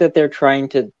see that they're trying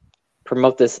to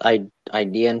promote this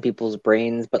idea in people's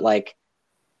brains, but like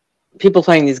people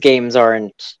playing these games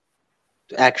aren't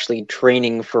actually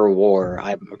training for war.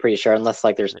 I'm pretty sure, unless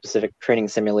like there's specific training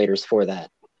simulators for that.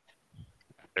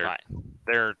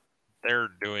 They're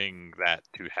doing that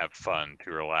to have fun,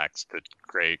 to relax, to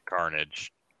create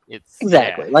carnage.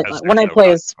 Exactly. Like when I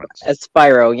play as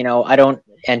Spyro, you know, I don't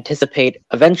anticipate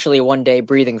eventually one day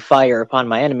breathing fire upon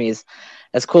my enemies.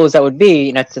 As cool as that would be,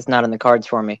 you know, it's just not in the cards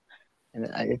for me. And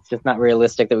it's just not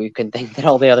realistic that we could think that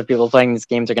all the other people playing these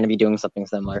games are going to be doing something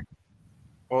similar.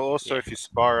 Well, also, if you're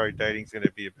Spyro, dating's going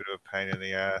to be a bit of a pain in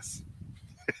the ass.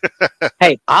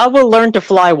 Hey, I will learn to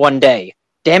fly one day.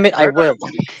 Damn it, I will.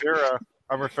 Aeveirra,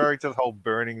 I'm referring to the whole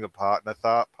burning the partner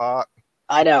part.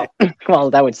 I know.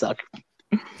 Well, that would suck.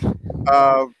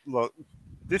 Look,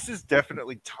 this is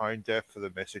definitely tone deaf for the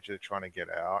message they're trying to get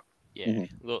out. Yeah.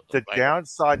 Look, the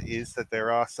downside is that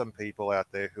there are some people out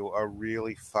there who are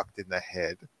really fucked in the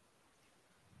head,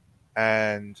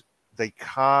 and they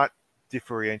can't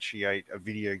differentiate a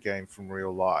video game from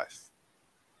real life.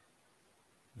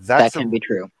 That can be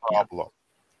true. Problem. Yeah.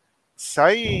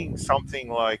 Saying something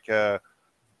like Call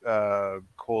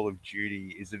of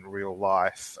Duty isn't real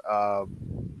life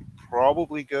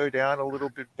probably go down a little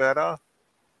bit better,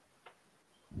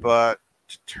 but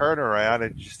to turn around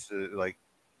and just like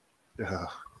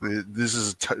this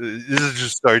is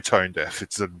just so tone deaf.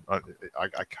 It's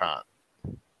I can't.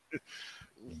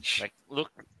 Like,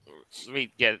 look,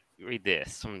 read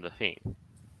this from the thing.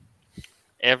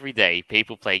 Every day,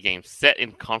 people play games set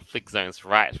in conflict zones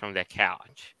right from their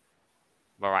couch.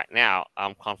 But right now,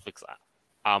 conflicts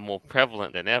are more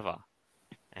prevalent than ever.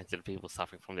 And to the people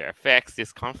suffering from their effects,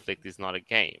 this conflict is not a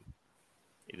game.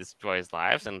 It destroys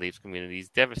lives and leaves communities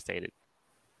devastated.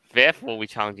 Therefore, we're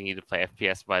challenging you to play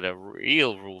FPS by the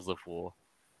real rules of war.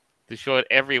 To show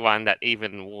everyone that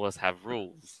even wars have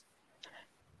rules.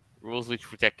 Rules which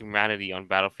protect humanity on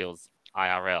battlefields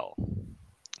IRL.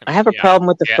 I have a problem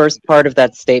with the first part of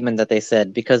that statement that they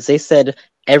said, because they said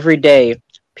every day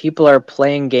people are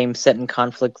playing games set in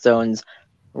conflict zones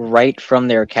right from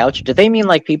their couch. Do they mean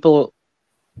like people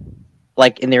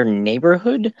like in their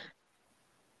neighborhood?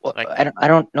 Like, I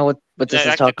don't know what this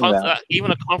is talking about.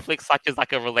 Even a conflict such as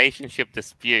like a relationship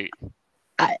dispute.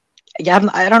 I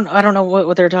don't know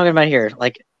what they're talking about here.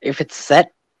 Like if it's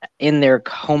set in their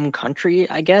home country,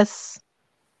 I guess.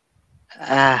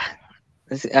 I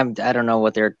don't know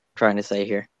what they're trying to say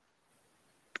here.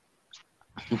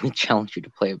 We challenge you to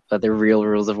play by the real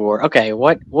rules of war. Okay,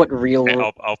 what real?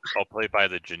 Okay, I'll play by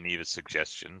the Geneva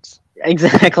suggestions.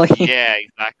 Exactly. Yeah,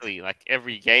 exactly. Like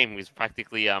every game is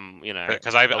practically you know.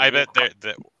 Because I bet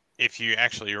that if you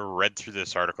actually read through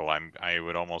this article, I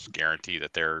would almost guarantee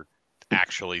that they're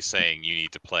actually saying you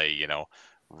need to play, you know,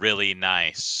 really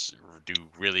nice, do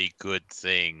really good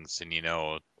things, and you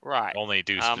know. Right. Only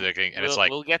do specific things, and it's like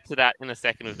we'll get to that in a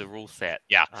second with the rule set.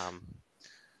 Yeah.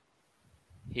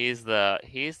 Here's the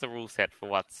rule set for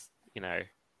what's, you know,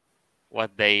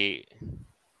 what they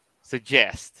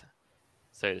suggest,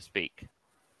 so to speak.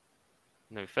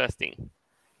 No, first thing,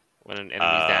 when an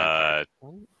enemy's down.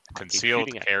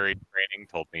 Concealed carry training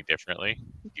told me differently.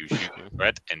 You shoot a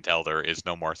threat until there is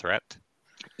no more threat.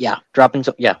 Yeah, drop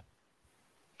into Yeah.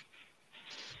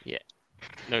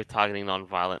 No targeting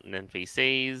non-violent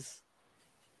NPCs.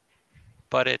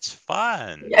 But it's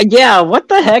fun. Yeah, what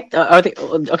the heck? Are they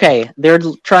okay? They're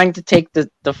trying to take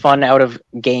the fun out of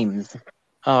games.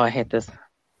 Oh, I hate this.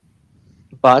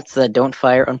 Bots that don't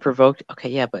fire unprovoked. Okay,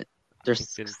 yeah, but there's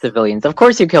civilians. Of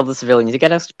course you kill the civilians. You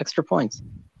get extra points.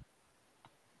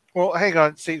 Well, hang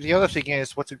on. See, the other thing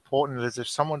is what's important is if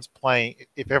someone's playing,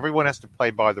 if everyone has to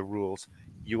play by the rules,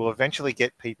 you will eventually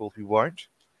get people who won't.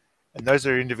 And those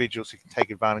are individuals who can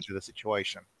take advantage of the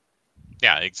situation.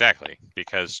 Yeah, exactly.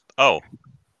 Because,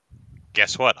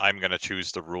 guess what? I'm going to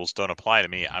choose the rules don't apply to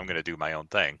me. I'm going to do my own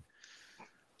thing.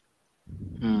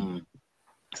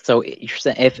 So you're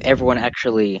saying if everyone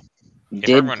actually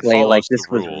did play like this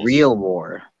was real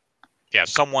war. Yeah,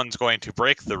 someone's going to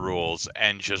break the rules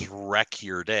and just wreck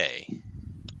your day.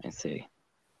 I see.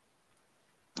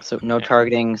 So no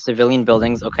targeting civilian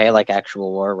buildings, okay, like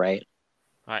actual war, right?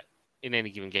 Right. In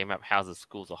any given game map, houses,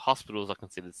 schools, or hospitals are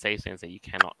considered safe zones that you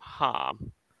cannot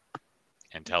harm.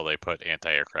 Until they put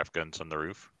anti-aircraft guns on the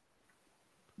roof.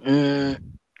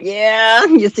 Yeah,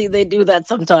 you see, they do that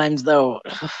sometimes, though.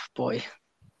 Oh, boy.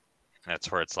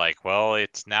 That's where it's like, well,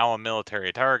 it's now a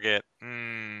military target.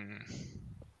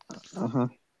 Uh-huh.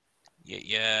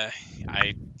 Yeah.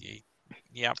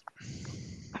 Yep.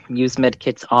 Use med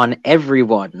kits on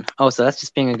everyone. Oh, so that's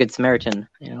just being a good Samaritan.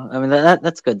 You know, I mean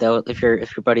that's good though if your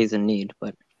buddy's in need.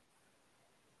 But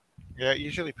Yeah,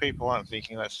 usually people aren't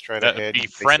thinking that straight ahead. Be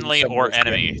friendly or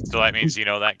enemy. So that means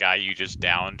that guy you just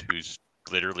downed who's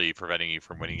literally preventing you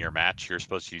from winning your match. You're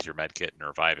supposed to use your med kit and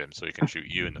revive him so he can shoot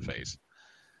you in the face.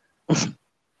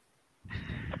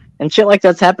 And shit like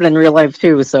that's happened in real life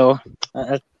too. So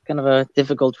that's kind of a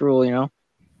difficult rule, you know.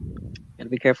 Gotta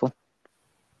be careful.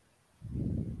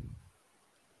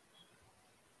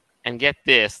 And get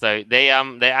this, though, they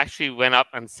actually went up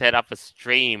and set up a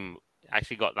stream.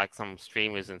 Actually, got like some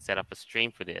streamers and set up a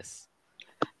stream for this.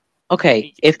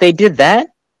 Okay, if they did that,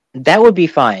 that would be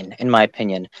fine, in my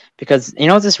opinion. Because you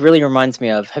know what this really reminds me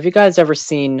of? Have you guys ever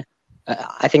seen?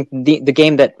 I think the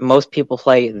game that most people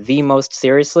play the most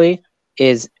seriously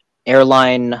is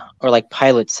airline or like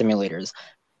pilot simulators.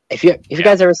 If you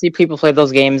guys ever see people play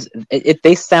those games,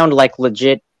 they sound like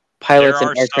legit pilots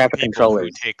and air traffic controllers.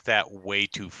 Who take that way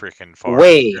too freaking far.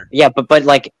 Yeah, but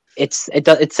like it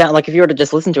sounds like if you were to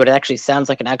just listen to it, it actually sounds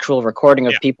like an actual recording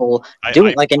of people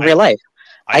doing like in real life.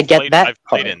 I get that. I've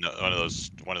played in one of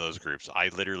those groups. I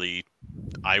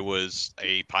was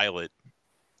a pilot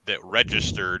that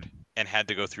registered and had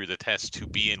to go through the test to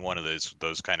be in one of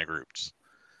those kind of groups.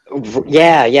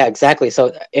 Yeah, exactly.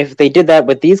 So if they did that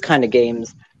with these kind of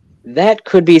games, that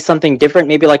could be something different.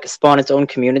 Maybe like spawn its own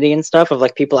community and stuff of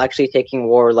like people actually taking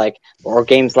war or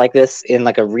games like this in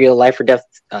like a real life or death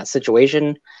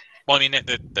situation. Well, I mean,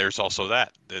 there's also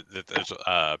that. There's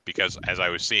because as I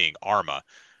was seeing, Arma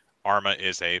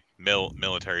is a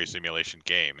military simulation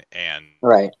game, and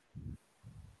right.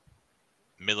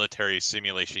 Military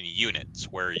simulation units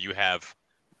where you have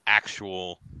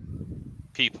actual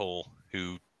people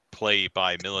who play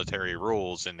by military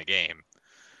rules in the game.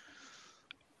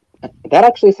 That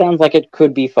actually sounds like it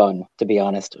could be fun, to be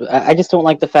honest. I just don't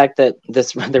like the fact that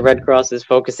the Red Cross is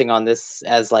focusing on this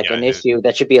as like an issue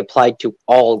that should be applied to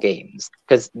all games.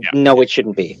 Because no, it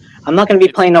shouldn't be. I'm not going to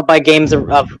be playing up by games of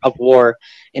war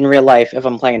in real life if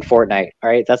I'm playing Fortnite. All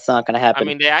right, that's not going to happen. I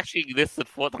mean, they actually listed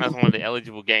Fortnite as one of the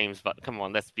eligible games, but come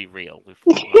on, let's be real.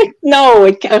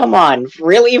 No, come on,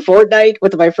 really, Fortnite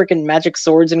with my freaking magic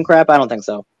swords and crap? I don't think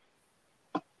so.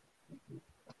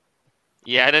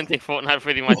 Yeah, I don't think Fortnite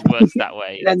pretty much works that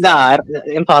way. Nah,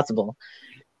 impossible.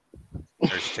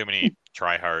 There's too many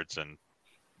tryhards and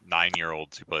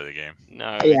 9-year-olds who play the game.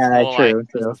 No, yeah, it's more true.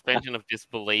 The suspension of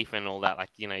disbelief and all that. Like,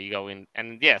 you go in,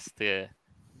 and yes,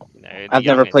 I've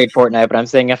never played Fortnite, but I'm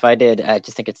saying if I did, I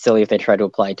just think it's silly if they try to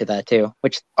apply to that too.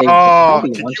 Which they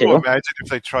can you imagine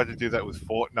if they tried to do that with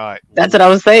Fortnite? That's what I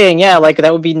was saying. Yeah, like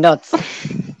that would be nuts.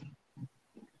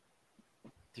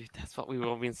 Dude, that's what we've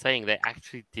all been saying. They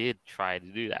actually did try to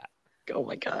do that. Oh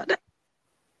my god.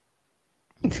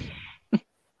 Yeah,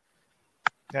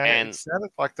 and it sounded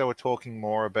like they were talking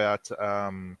more about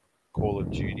Call of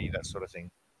Duty, that sort of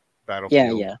thing.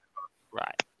 Battlefield. Yeah.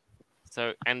 Right.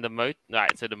 So, and the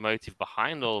motive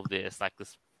behind all of this, like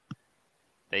this,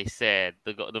 they said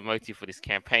the motive for this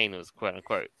campaign was quote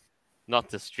unquote not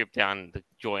to strip down the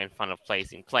joy and fun of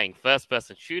playing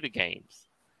first-person shooter games,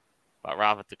 but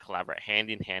rather to collaborate hand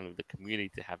in hand with the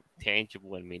community to have a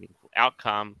tangible and meaningful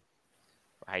outcome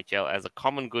for HL as a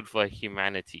common good for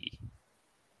humanity.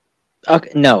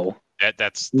 Okay, no.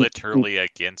 That's literally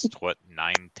against what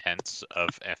 9/10 of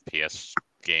FPS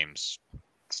games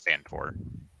stand for.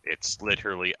 It's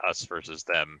literally us versus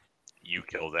them. You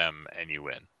kill them and you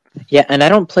win. Yeah, and I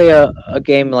don't play a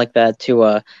game like that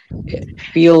to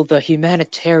feel the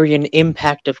humanitarian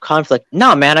impact of conflict.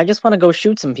 No, man, I just want to go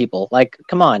shoot some people. Like,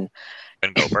 come on.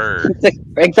 And go bird.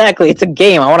 Exactly, it's a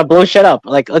game. I want to blow shit up.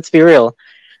 Like, let's be real.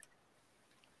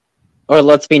 Or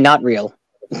let's be not real.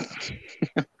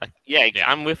 Yeah,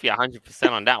 I'm with you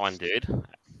 100% on that one, dude.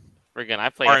 Friggin', I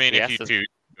play. Or, I mean, if you do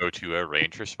go to a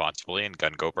range responsibly and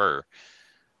gun go burr.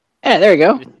 Yeah, there you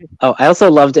go. Oh, I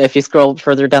also loved if you scroll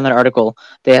further down that article,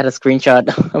 they had a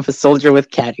screenshot of a soldier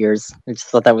with cat ears. I just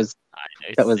thought that was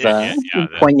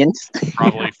poignant.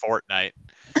 Probably Fortnite.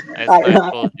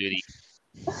 Call of Duty.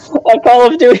 Call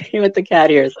of Duty with the cat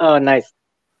ears. Oh, nice.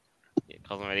 Yeah,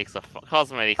 cosmetics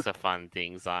are fun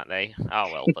things, aren't they?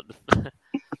 Oh well,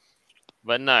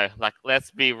 but no, like let's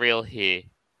be real here.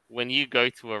 When you go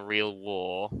to a real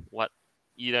war,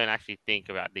 you don't actually think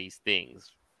about these things.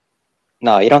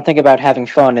 No, you don't think about having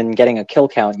fun and getting a kill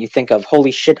count. You think of,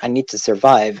 holy shit, I need to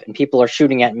survive, and people are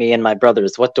shooting at me and my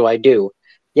brothers. What do I do?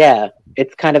 Yeah,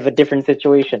 it's kind of a different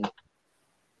situation.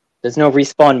 There's no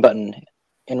respawn button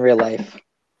in real life.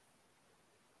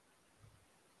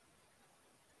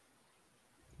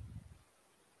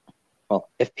 Well,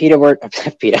 if PETA were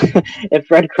if PETA, if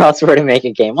Red Cross were to make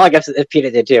a game, well, I guess if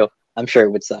PETA did too, I'm sure it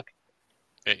would suck.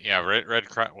 Yeah, Red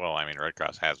Cross. Well, I mean, Red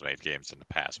Cross has made games in the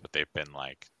past, but they've been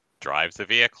like drive the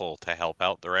vehicle to help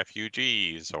out the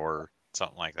refugees or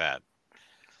something like that.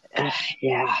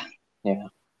 Yeah. I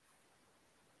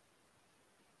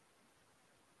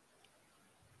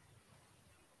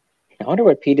wonder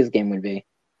what PETA's game would be.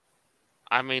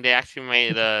 I mean, they actually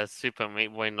made a Super Meat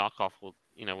Boy knockoff.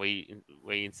 Where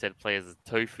you instead play as a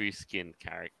tofu skinned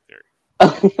character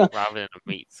rather than a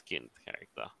meat skinned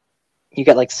character. You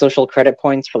get like social credit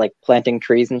points for like planting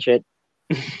trees and shit,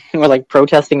 or like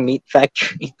protesting meat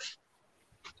factories.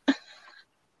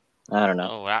 I don't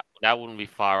know. Oh, that wouldn't be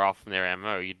far off from their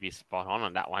MO. You'd be spot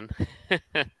on that one.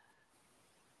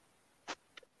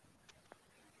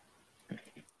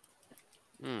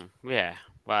 Yeah,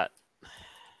 but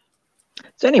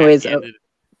so, anyways,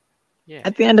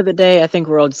 at the end of the day, I think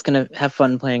we're all just gonna have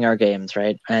fun playing our games,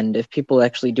 right? And if people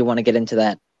actually do want to get into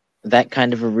that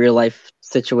kind of a real life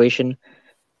situation,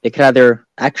 they could either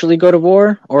actually go to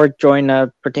war or join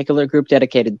a particular group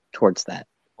dedicated towards that.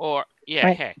 Or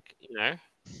right? Heck,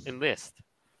 enlist.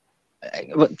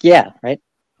 Yeah, right.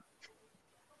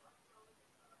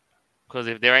 Because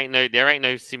if there ain't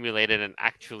no simulated and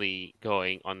actually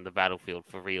going on the battlefield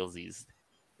for realsies.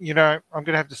 I'm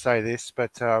gonna have to say this,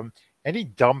 but any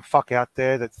dumb fuck out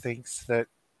there that thinks that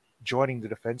joining the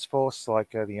defense force,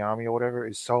 like the army or whatever,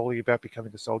 is solely about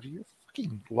becoming a soldier, you're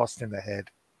fucking lost in the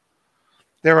head.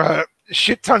 There are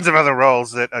shit tons of other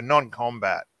roles that are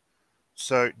non-combat.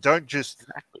 So don't just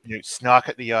snark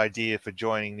at the idea for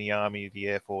joining the army, the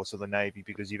air force, or the navy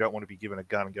because you don't want to be given a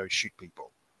gun and go shoot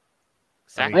people.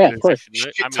 Exactly. Yeah, of course.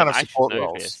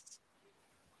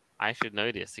 I should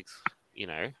know this,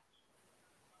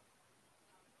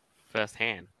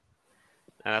 firsthand.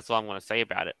 And that's all I'm going to say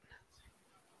about it.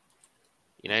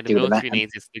 The military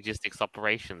needs its logistics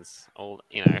operations, all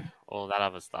that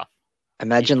other stuff.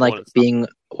 Imagine like being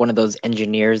one of those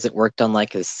engineers that worked on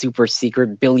like a super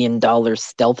secret $1 billion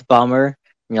stealth bomber.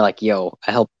 And you're like, yo,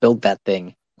 I helped build that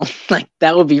thing. Like,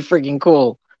 that would be freaking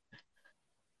cool.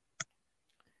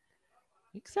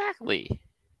 Exactly.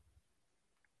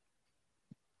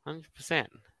 100%.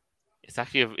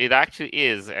 It actually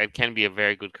is. It can be a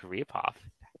very good career path.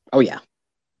 Oh yeah.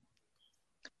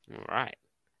 All right.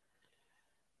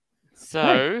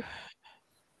 So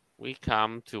we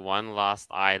come to one last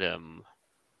item.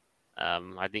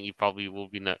 I think you probably will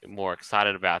be more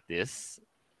excited about this,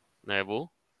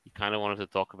 Noble. You kind of wanted to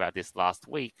talk about this last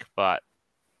week, but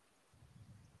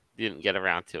didn't get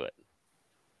around to it.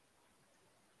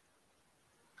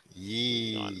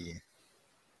 Yeah.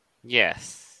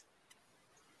 Yes.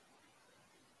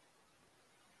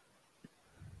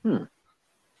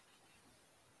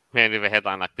 Man, with a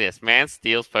headline like this: man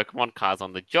steals Pokemon cards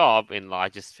on the job in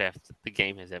largest theft the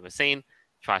game has ever seen.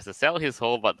 Tries to sell his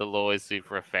haul, but the law is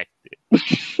super effective.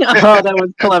 Oh, that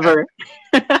was clever.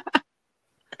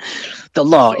 The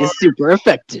law is super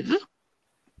effective.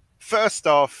 First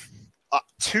off,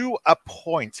 to a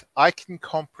point, I can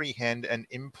comprehend an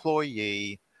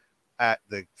employee at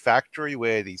the factory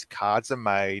where these cards are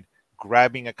made,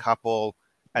 grabbing a couple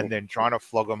and then trying to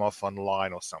flog them off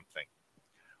online or something.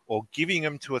 Or giving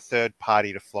them to a third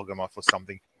party to flog them off or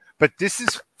something. But this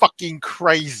is fucking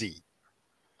crazy.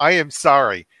 I am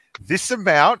sorry. This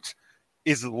amount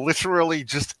is literally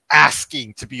just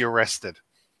asking to be arrested.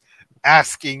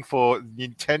 Asking for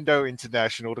Nintendo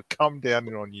International to come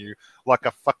down on you like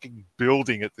a fucking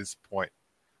building at this point.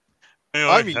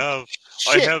 I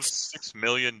have $6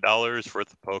 million worth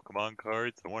of Pokemon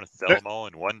cards. I want to sell them all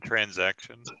in one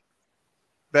transaction.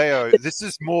 This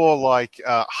is more like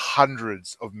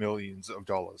hundreds of millions of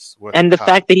dollars worth. And the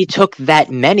fact that he took that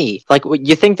many, like,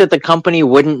 you think that the company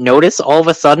wouldn't notice all of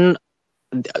a sudden,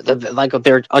 like,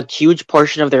 a huge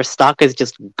portion of their stock is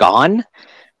just gone?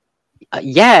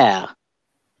 Yeah.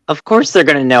 Of course they're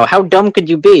gonna know. How dumb could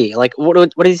you be? Like,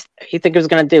 what does he think he was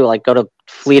gonna do? Like, go to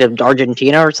flee to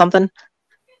Argentina or something?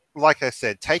 Like I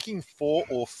said, taking 4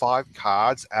 or 5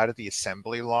 cards out of the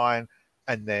assembly line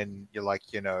and then you're like,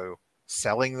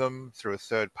 selling them through a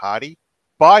third party,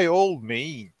 by all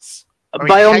means.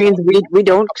 By all means, we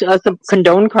don't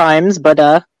condone crimes, but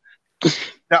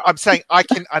No, I'm saying I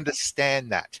can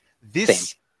understand that.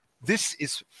 This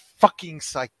is fucking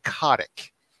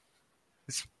psychotic.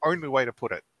 It's the only way to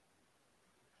put it.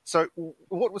 So,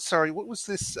 what was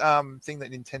this thing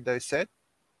that Nintendo said?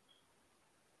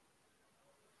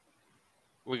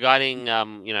 Regarding,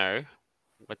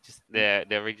 what just their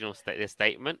original their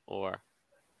statement, or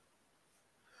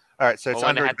all right, so it's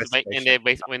under investigation.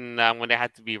 When they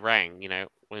had to be rang,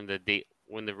 when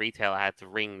the retailer had to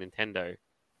ring Nintendo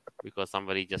because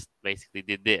somebody just basically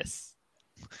did this.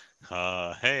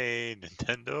 Hey,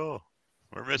 Nintendo,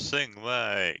 we're missing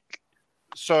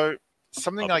So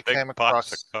something a I big came box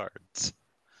across of cards.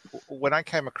 when I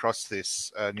came across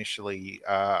this initially,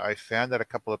 I found that a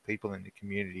couple of people in the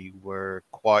community were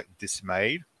quite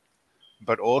dismayed,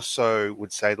 but also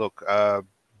would say, look,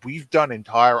 we've done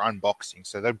entire unboxing.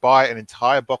 So they'd buy an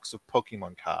entire box of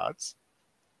Pokemon cards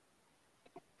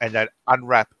and they'd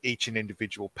unwrap each and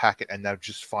individual packet and they'd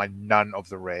just find none of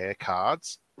the rare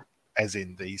cards, as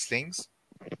in these things.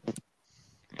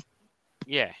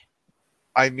 Yeah.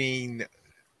 I mean,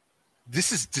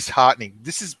 this is disheartening.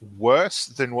 This is worse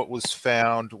than what was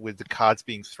found with the cards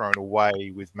being thrown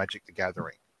away with Magic the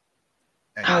Gathering.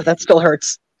 Oh, that still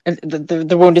hurts. And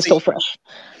the wound is still fresh.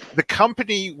 The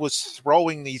company was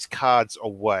throwing these cards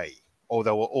away, or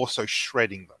they were also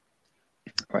shredding them.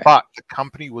 Right. But the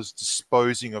company was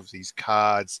disposing of these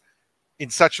cards in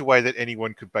such a way that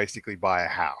anyone could basically buy a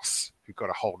house who got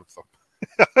a hold of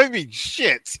them. I mean,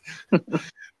 shit.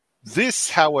 This,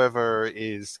 however,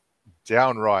 is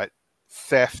downright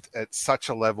theft at such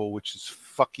a level which is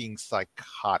fucking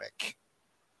psychotic.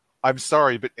 I'm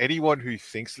sorry, but anyone who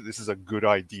thinks that this is a good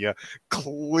idea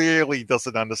clearly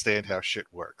doesn't understand how shit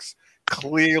works.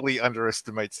 Clearly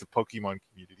underestimates the Pokemon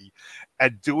community.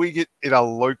 And doing it in a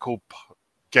local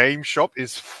game shop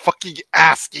is fucking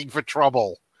asking for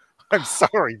trouble. I'm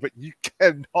sorry, but you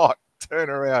cannot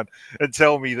turn around and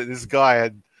tell me that this guy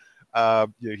had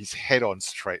his head on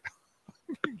straight.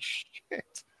 Shit.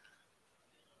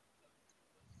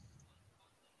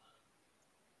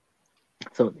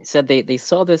 So they said they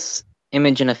saw this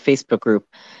image in a Facebook group.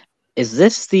 Is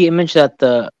this the image that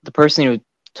the person who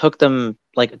took them,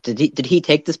 like, did he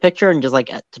take this picture and just like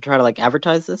to try to like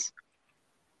advertise this?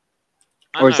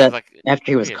 Or is that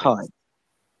after he was caught?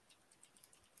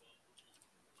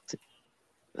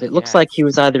 It looks like he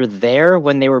was either there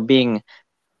when they were being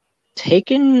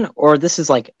taken, or this is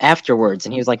like afterwards,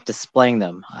 and he was like displaying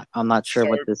them. I'm not sure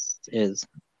what this is.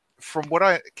 From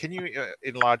what can you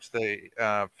enlarge the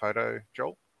photo,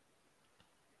 Joel?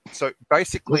 So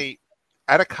basically,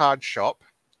 at a card shop,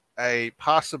 a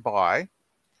passerby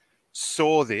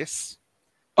saw this.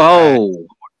 Oh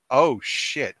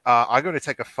shit! I'm going to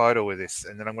take a photo of this,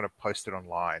 and then I'm going to post it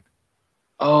online.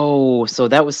 Oh, so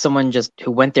that was someone just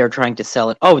who went there trying to sell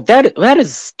it. Oh, that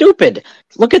is stupid.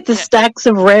 Look at the stacks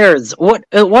of rares. What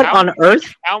on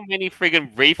earth? How many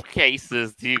friggin'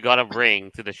 briefcases do you gotta bring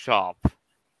to the shop?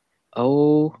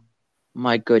 Oh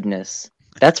my goodness.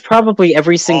 That's probably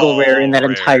every single rare in that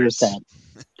entire set.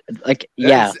 Like,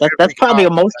 that's probably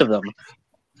most of them.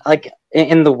 Like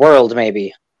in the world,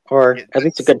 maybe. Or at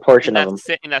least a good portion of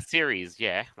them. In that series,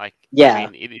 yeah. Like, yeah. I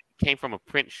mean, it came from a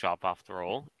print shop after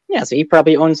all. Yeah, so he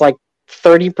probably owns like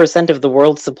 30% of the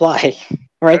world's supply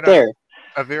there.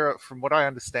 Aeveirra, from what I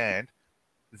understand,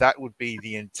 that would be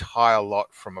the entire lot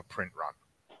from a print run.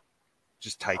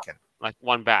 Just taken. Like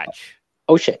one batch.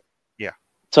 Oh, shit. Yeah.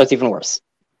 So it's even worse.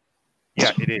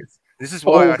 Yeah, it is. This is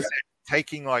why I said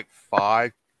taking like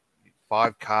five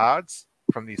cards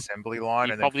from the assembly line.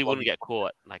 You probably wouldn't get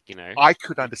caught, like, you know. I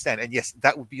could understand. And yes,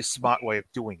 that would be a smart way of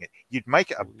doing it. You'd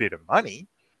make a bit of money,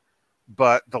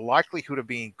 but the likelihood of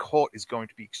being caught is going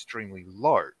to be extremely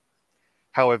low.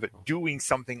 However, doing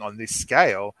something on this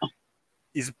scale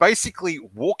is basically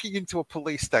walking into a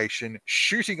police station,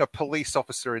 shooting a police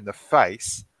officer in the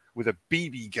face with a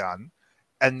BB gun,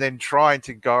 and then trying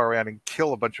to go around and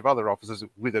kill a bunch of other officers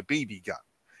with a BB gun.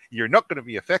 You're not going to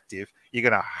be effective. You're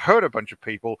going to hurt a bunch of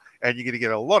people, and you're going to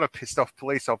get a lot of pissed off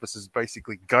police officers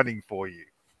basically gunning for you.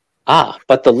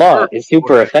 But the law is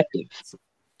super effective.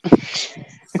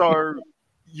 So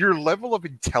your level of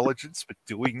intelligence for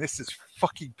doing this is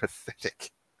fucking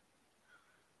pathetic.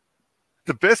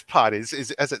 The best part is,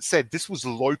 as it said, this was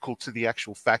local to the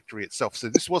actual factory itself. So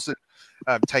this wasn't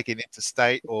taken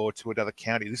interstate or to another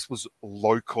county. This was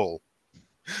local.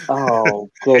 Oh,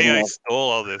 goodness. Hey, I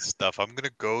stole all this stuff. I'm going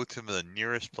to go to the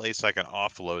nearest place I can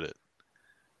offload it.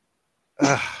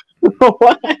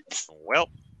 What? Well,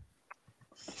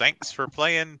 thanks for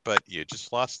playing, but you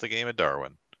just lost the game of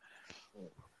Darwin.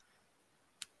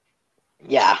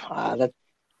 Yeah,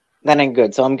 that ain't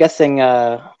good. So I'm guessing,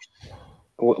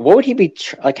 what would he be,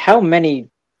 like, how do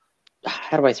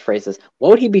I phrase this? What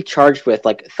would he be charged with?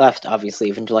 Like, theft,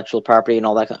 obviously, of intellectual property and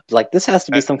all that. Like, this has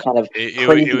to be some kind of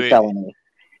crazy felony.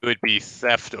 It would be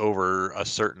theft over a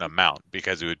certain amount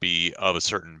because it would be of a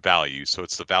certain value. So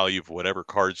it's the value of whatever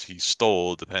cards he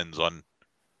stole depends on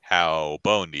how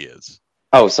boned he is.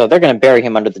 Oh, so they're going to bury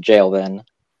him under the jail then.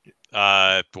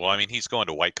 Well, I mean, he's going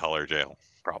to white-collar jail,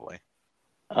 probably.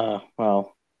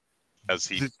 Well. As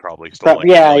he probably stole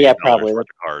probably. Worth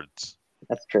of cards.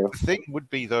 That's true. The thing would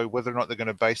be, though, whether or not they're going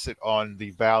to base it on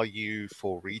the value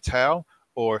for retail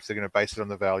or if they're going to base it on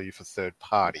the value for third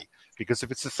party. Because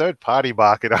if it's a third party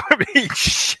market, I mean,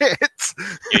 shit.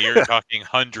 Yeah, you're talking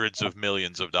hundreds of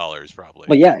millions of dollars, probably.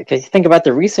 Well, yeah, because think about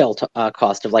the resale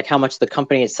cost of like how much the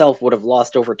company itself would have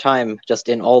lost over time just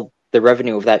in all the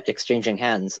revenue of that exchanging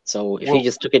hands. So if he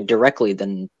just took it directly,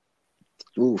 then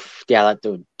oof, yeah, that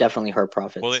would definitely hurt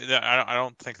profits. Well, I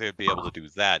don't think they'd be able to do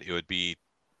that. It would be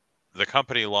the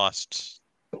company lost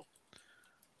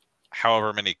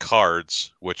however many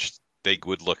cards, which they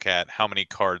would look at how many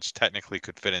cards technically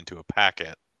could fit into a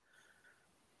packet,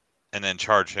 and then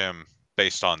charge him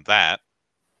based on that.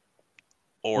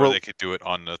 Or they could do it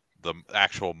on the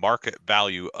actual market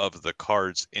value of the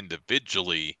cards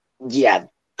individually. Yeah,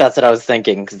 that's what I was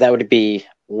thinking, because that would be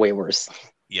way worse.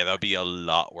 Yeah, that would be a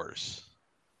lot worse.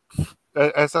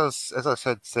 As I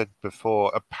said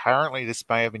before, apparently this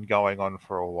may have been going on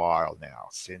for a while now,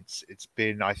 since it's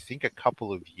been, I think, a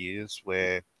couple of years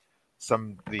where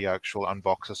some of the actual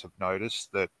unboxers have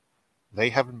noticed that they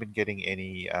haven't been getting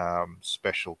any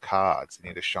special cards, any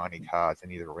of the shiny cards,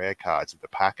 any of the rare cards in the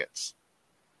packets.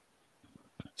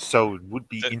 So it would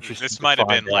be interesting. This might have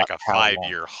been like a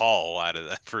 5-year haul out of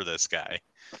that for this guy.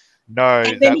 No,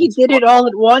 and then he did it all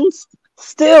at once.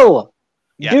 Still,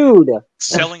 yeah. Dude,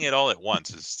 selling it all at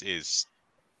once is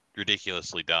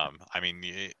ridiculously dumb. I mean,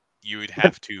 you would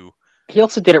have to. He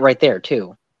also did it right there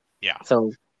too. Yeah.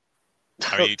 So,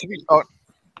 I mean,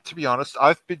 to be honest,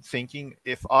 I've been thinking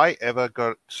if I ever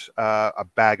got a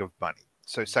bag of money.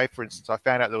 So, say for instance, I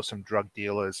found out there were some drug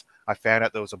dealers. I found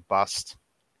out there was a bust.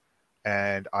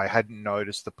 And I hadn't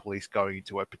noticed the police going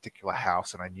into a particular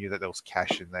house, and I knew that there was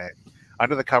cash in there.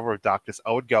 Under the cover of darkness,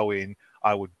 I would go in,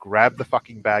 I would grab the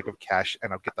fucking bag of cash,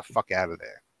 and I'd get the fuck out of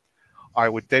there. I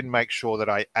would then make sure that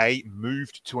I, A,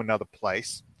 moved to another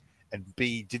place, and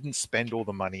B, didn't spend all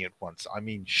the money at once. I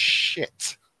mean,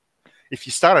 shit. If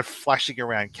you started flashing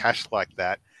around cash like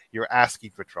that, you're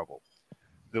asking for trouble.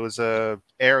 There was a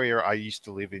area I used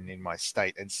to live in my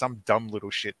state, and some dumb little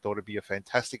shit thought it'd be a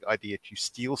fantastic idea to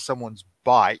steal someone's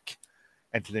bike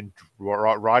and to then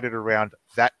ride it around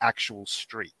that actual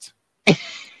street.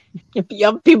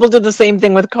 Yep, people do the same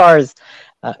thing with cars.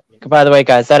 By the way,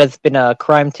 guys, that has been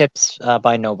Crime Tips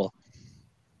by Noble.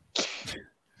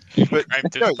 But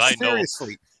no,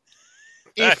 seriously,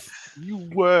 if you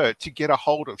were to get a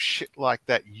hold of shit like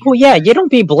that... Oh yeah, you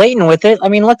don't be blatant with it. I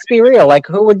mean, let's be real. Like,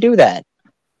 who would do that?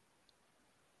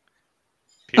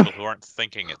 People who aren't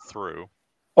thinking it through.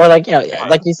 Or like, you know,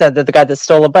 like you said, that the guy that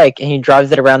stole a bike and he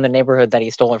drives it around the neighborhood that he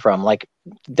stole it from. Like,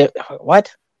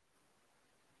 what?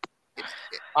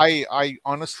 I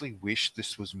honestly wish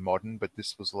this was modern, but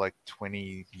this was like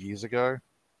 20 years ago.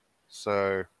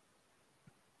 So...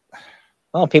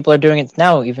 Well, people are doing it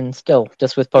now, even still,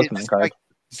 just with Pokemon cards. Like,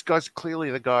 this guy's clearly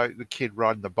the kid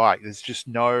riding the bike. There's just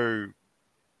no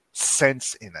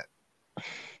sense in it.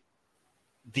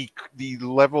 The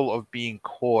level of being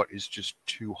caught is just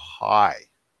too high.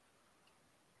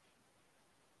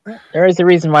 There is a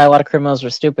reason why a lot of criminals are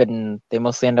stupid and they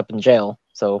mostly end up in jail.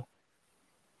 So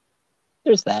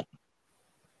there's that.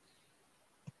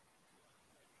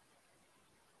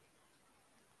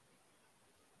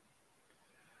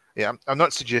 Yeah, I'm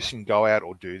not suggesting go out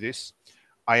or do this.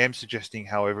 I am suggesting,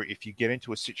 however, if you get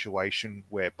into a situation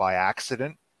where by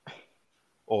accident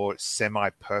or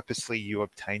semi-purposely you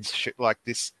obtain shit like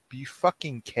this, be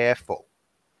fucking careful.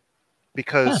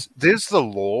 Because there's the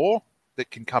law that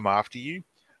can come after you,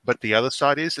 but the other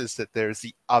side is that there's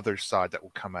the other side that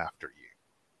will come after you.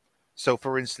 So,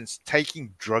 for instance,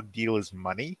 taking drug dealers'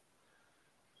 money.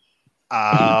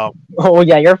 Oh,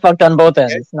 yeah, you're fucked on both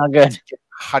ends. It's not good.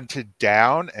 Hunted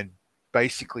down and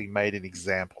basically made an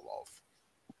example of.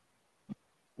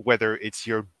 Whether it's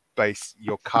your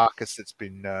carcass that's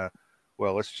been...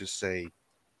 well, let's just say,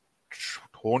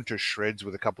 torn to shreds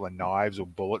with a couple of knives or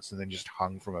bullets and then just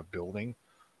hung from a building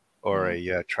or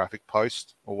a traffic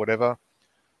post or whatever,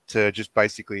 to just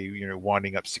basically, you know,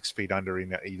 winding up 6 feet under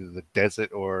in either the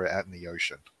desert or out in the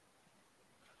ocean.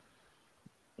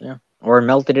 Yeah, or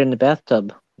melted in the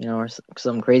bathtub, you know, or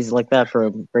something crazy like that for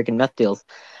breaking meth deals.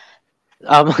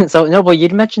 So, Noble,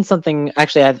 you'd mentioned something,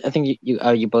 actually, I think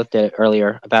you both did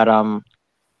earlier,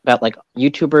 about like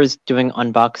YouTubers doing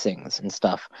unboxings and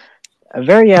stuff. A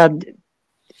very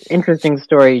interesting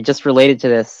story just related to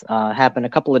this happened a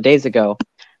couple of days ago.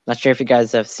 Not sure if you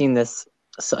guys have seen this.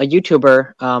 So a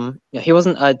YouTuber, he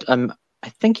wasn't I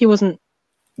think he wasn't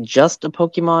just a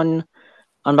Pokemon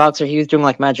unboxer. He was doing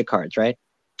like magic cards, right?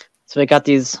 So he got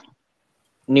these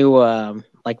new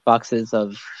like boxes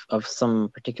of some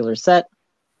particular set,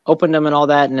 opened them and all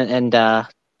that, and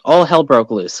all hell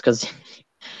broke loose because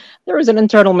there was an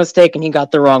internal mistake and he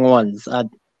got the wrong ones.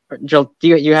 Joel, do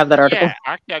you have that article? Yeah,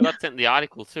 actually, I got sent the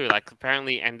article too. Like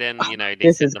apparently, and then they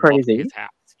this sent is them off to crazy. his house.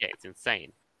 Yeah, it's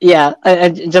insane. Yeah,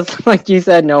 and just like you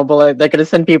said, Noble, they're gonna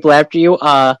send people after you.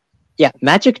 Yeah,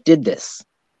 Magic did this.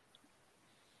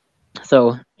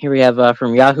 So here we have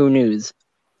from Yahoo News.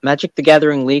 Magic the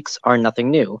Gathering leaks are nothing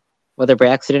new. Whether by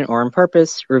accident or on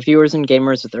purpose, reviewers and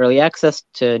gamers with early access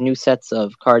to new sets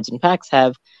of cards and packs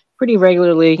have pretty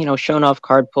regularly, shown off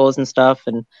card pulls and stuff,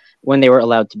 and when they were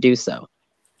allowed to do so.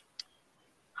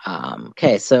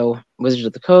 Okay, so Wizards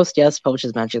of the Coast, yes,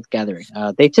 publishes Magic the Gathering.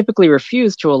 They typically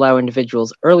refuse to allow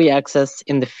individuals early access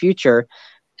in the future,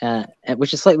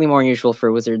 which is slightly more unusual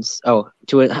for Wizards.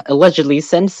 To allegedly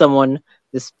send someone,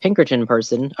 this Pinkerton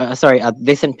person,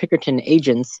 they sent Pinkerton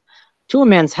agents to a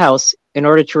man's house in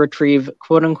order to retrieve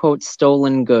quote-unquote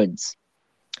stolen goods.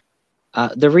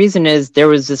 The reason is there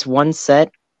was this one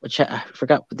set, which I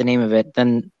forgot the name of it,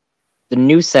 then the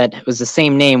new set was the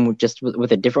same name, just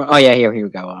with a different... Oh, yeah, here we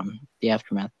go. The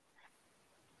Aftermath.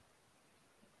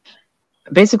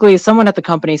 Basically, someone at the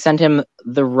company sent him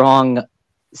the wrong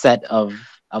set of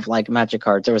Magic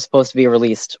cards. It was supposed to be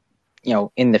released,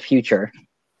 in the future.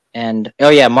 And, oh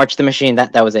yeah, March of the Machine,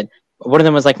 that was it. One of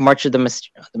them was March of the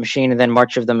Machine, and then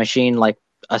March of the Machine,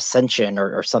 Ascension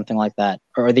or something like that.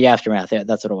 Or the Aftermath, yeah,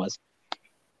 that's what it was.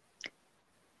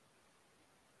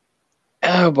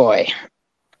 Oh, boy.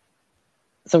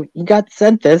 So he got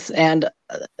sent this, and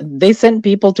they sent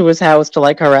people to his house to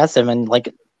harass him and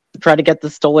try to get the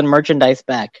stolen merchandise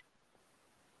back.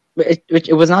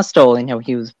 It was not stolen.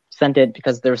 He was sent it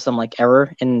because there was some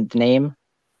error in the name.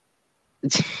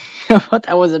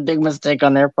 That was a big mistake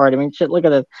on their part. I mean, shit. Look at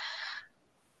this.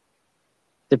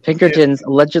 The Pinkertons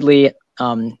allegedly,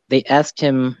 they asked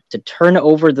him to turn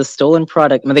over the stolen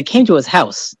product. I mean, they came to his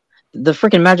house. The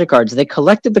freaking Magic cards. They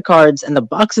collected the cards and the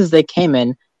boxes they came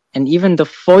in. And even the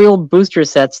foil booster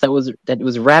sets that it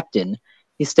was wrapped in.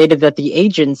 He stated that the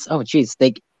agents,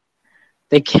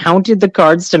 they counted the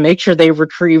cards to make sure they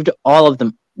retrieved all of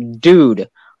them. Dude,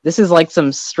 this is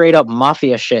some straight up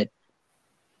mafia shit.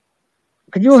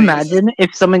 Could you imagine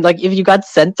if someone if you got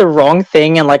sent the wrong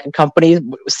thing and a company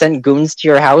sent goons to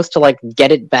your house to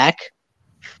get it back?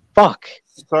 Fuck.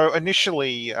 So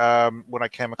initially, when I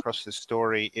came across this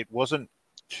story, it wasn't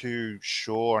too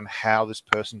sure on how this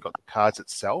person got the cards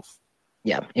itself.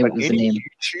 Yeah, it was a name.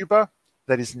 YouTuber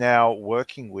that is now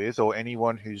working with, or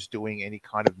anyone who's doing any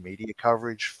kind of media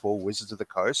coverage for Wizards of the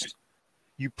Coast,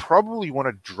 you probably want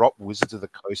to drop Wizards of the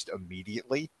Coast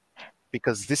immediately,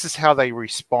 because this is how they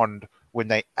respond when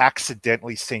they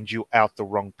accidentally send you out the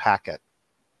wrong packet.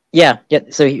 Yeah.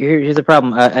 So here's the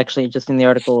problem. Actually, just in the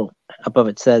article above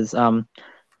it says,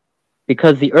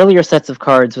 because the earlier sets of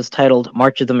cards was titled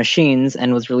March of the Machines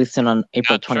and was released on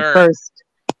April 21st. Sure.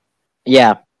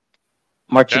 Yeah.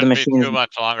 March of the Machines. Shouldn't be too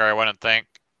much longer, I wouldn't think.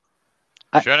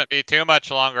 Shouldn't be too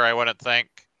much longer, I wouldn't think.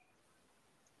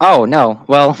 Oh, no.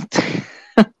 Well,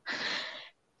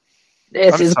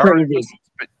 this is crazy.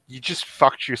 But you just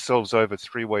fucked yourselves over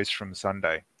 3 ways from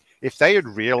Sunday. If they had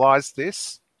realized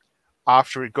this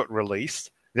after it got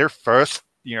released, their first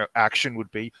action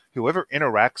would be whoever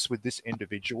interacts with this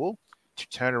individual to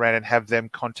turn around and have them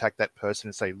contact that person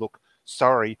and say, look,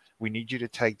 sorry, we need you to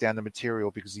take down the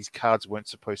material because these cards weren't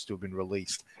supposed to have been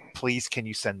released. Please, can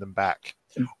you send them back?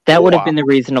 That would have been the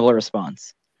reasonable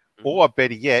response. Or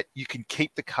better yet, you can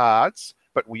keep the cards,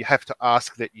 but we have to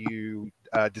ask that you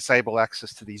disable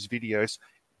access to these videos,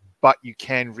 but you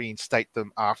can reinstate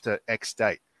them after X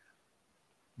date.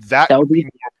 That would be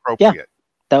more appropriate. Yeah.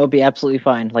 That would be absolutely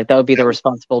fine. That would be the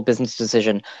responsible business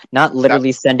decision, not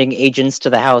literally sending agents to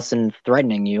the house and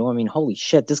threatening you. I mean, holy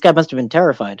shit, this guy must have been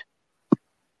terrified.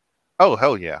 Oh,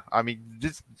 hell yeah. I mean,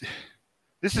 this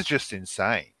is just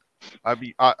insane. I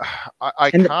mean,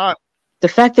 I can't... The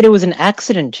fact that it was an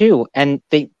accident, too, and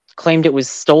they claimed it was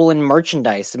stolen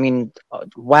merchandise. I mean,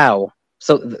 wow.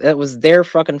 So that was their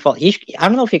fucking fault. I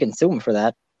don't know if he can sue him for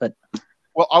that, but...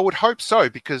 Well, I would hope so,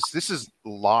 because this is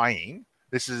lying.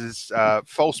 This is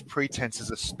false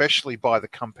pretenses, especially by the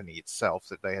company itself,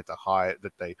 that they had to hire,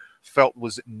 that they felt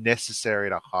was necessary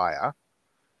to hire.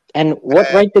 And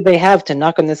what right did they have to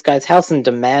knock on this guy's house and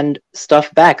demand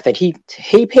stuff back that he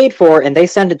paid for, and they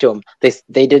sent it to him?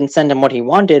 They didn't send him what he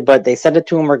wanted, but they sent it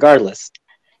to him regardless.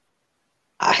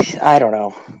 I don't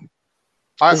know.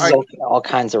 This is all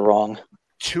kinds of wrong.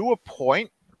 To a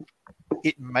point,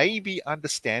 it may be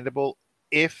understandable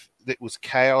if it was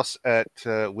chaos at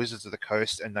Wizards of the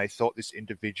Coast and they thought this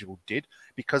individual did,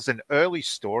 because an early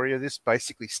story of this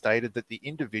basically stated that the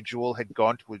individual had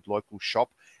gone to a local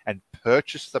shop and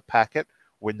purchased the packet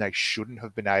when they shouldn't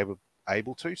have been able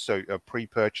able to. So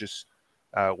pre-purchase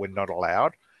were not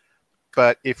allowed.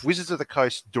 But if Wizards of the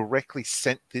Coast directly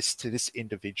sent this to this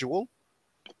individual,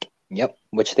 yep,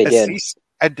 which they a did. cease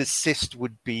and desist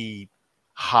would be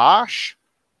harsh,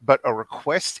 but a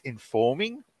request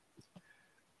informing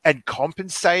and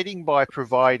compensating by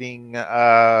providing,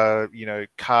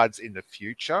 cards in the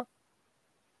future.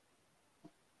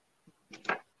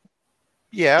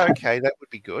 Yeah, okay, that would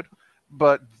be good.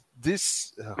 But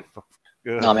this...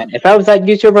 No, man, if I was that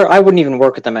YouTuber, I wouldn't even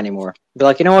work with them anymore. Be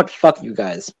like, you know what? Fuck you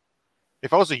guys.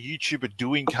 If I was a YouTuber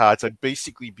doing cards, I'd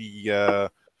basically be...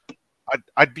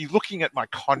 I'd be looking at my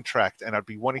contract and I'd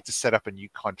be wanting to set up a new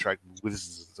contract with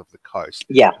Wizards of the Coast.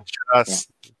 Yeah.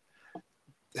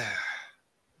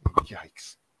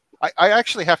 Yikes. I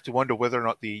actually have to wonder whether or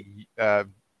not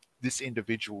this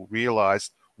individual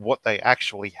realized what they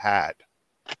actually had.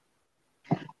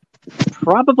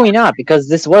 Probably not, because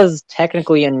this was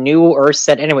technically a new Earth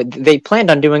set anyway. They planned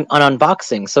on doing an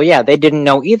unboxing, so yeah, they didn't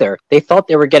know either. They thought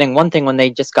they were getting one thing when they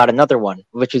just got another one,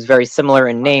 which was very similar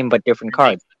in name but different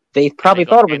cards. They probably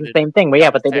thought it was the same thing, but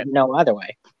yeah, but they didn't know either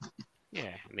way.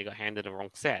 Yeah, and they got handed the wrong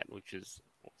set, which is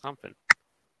something.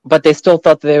 But they still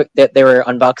thought that they were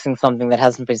unboxing something that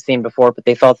hasn't been seen before, but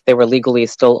they thought that they were legally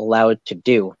still allowed to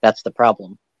do. That's the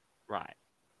problem. Right.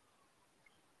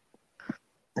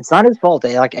 It's not his fault.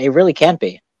 It really can't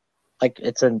be.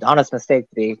 It's an honest mistake,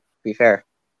 to be fair.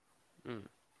 Mm.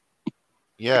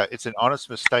 Yeah, it's an honest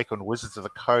mistake on Wizards of the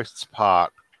Coast's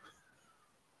part.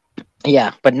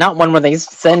 Yeah, but not one where they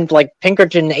send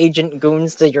Pinkerton agent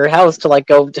goons to your house to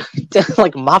go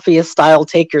to mafia style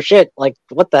take your shit.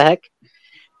 What the heck?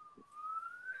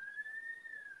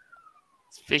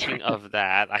 Speaking of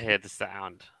that, I heard the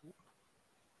sound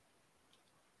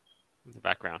in the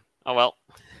background. Oh well.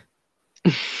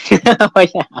 Oh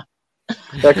yeah,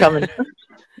 they're coming.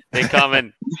 They're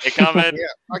coming. They're coming.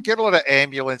 Yeah, I get a lot of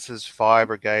ambulances, fire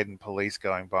brigade, and police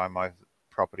going by my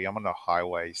property. I'm on the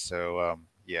highway, so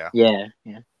yeah. Yeah.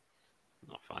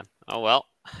 Not fun. Oh well.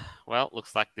 Well,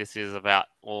 looks like this is about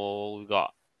all we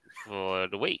got for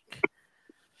the week.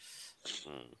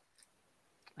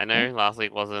 I know last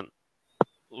week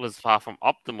was far from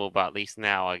optimal, but at least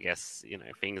now I guess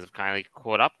things have kind of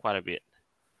caught up quite a bit.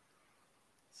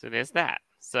 So there's that.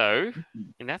 So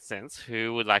in that sense,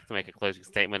 who would like to make a closing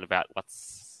statement about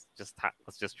what's just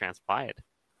transpired?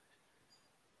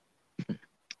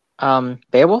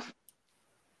 Beowulf?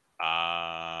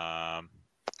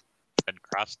 Red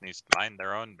Cross needs to mind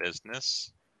their own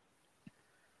business.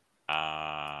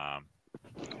 As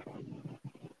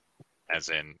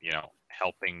in,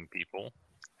 helping people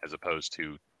as opposed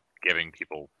to giving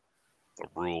people the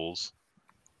rules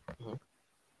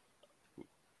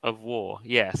of war.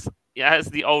 Yes. As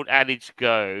the old adage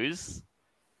goes,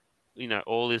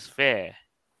 all is fair.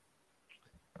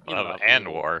 Love and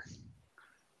war.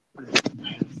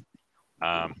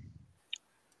 All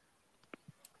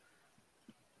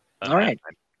right.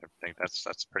 I think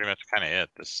that's pretty much kind of it.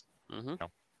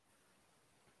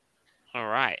 All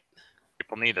right.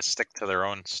 People need to stick to their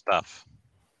own stuff.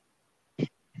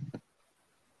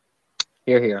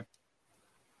 Here.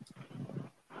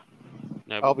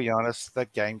 No, I'll be honest,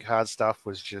 that game card stuff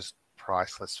was just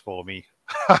priceless for me.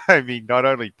 I mean, not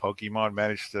only Pokemon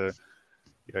managed to,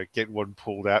 get one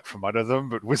pulled out from under them,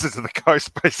 but Wizards of the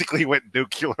Coast basically went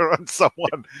nuclear on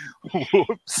someone.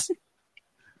 Whoops.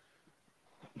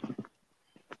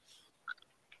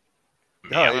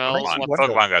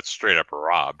 Pokemon got straight up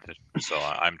robbed, so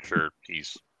I'm sure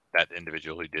that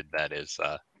individual who did that is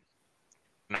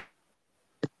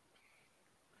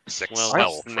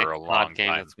for a long game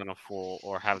time. that's going to fall,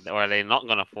 or are they not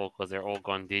going to fall because they're all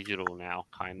gone digital now?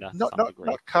 Kind of.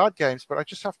 Not card games, but I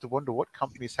just have to wonder what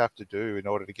companies have to do in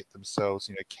order to get themselves,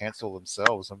 cancel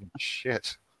themselves. I mean,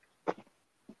 shit.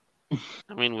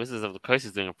 I mean, Wizards of the Coast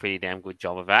is doing a pretty damn good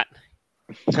job of that.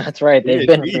 That's right. They've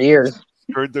been for years.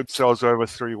 Screwed themselves over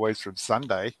 3 ways from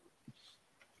Sunday.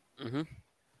 Mm-hmm.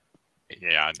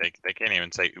 Yeah, they can't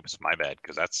even say "oops, my bad"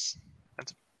 because that's a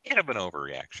bit of an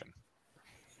overreaction.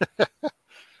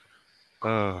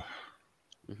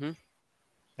 Mm-hmm.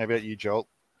 How about you, Jolt?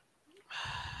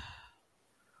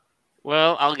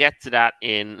 Well, I'll get to that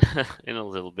in a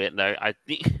little bit. Though I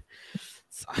think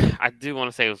I do want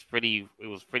to say it was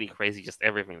pretty crazy, just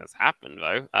everything that's happened.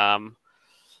 Though,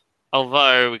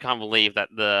 although we can't believe that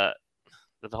the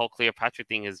whole Cleopatra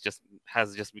thing has just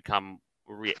become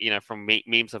from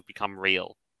memes have become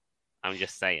real. I'm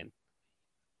just saying.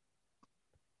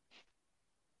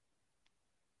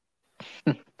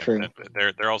 True.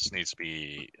 There also needs to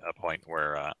be a point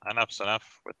where enough's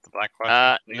enough with the Black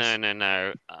No.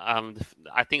 question.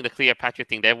 I think the Cleopatra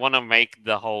thing, they want to make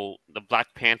the Black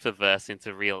Panther verse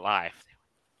into real life.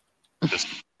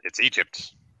 It's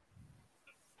Egypt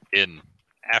in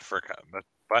Africa,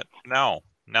 but no,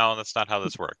 that's not how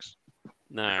this works.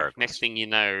 No. Regardless. Next thing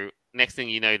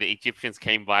you know, the Egyptians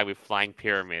came by with flying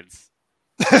pyramids.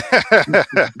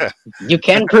 You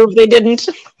can prove they didn't.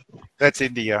 That's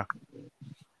India.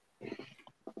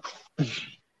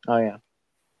 Oh yeah.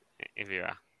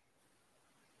 Aeveirra.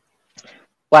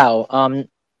 Wow.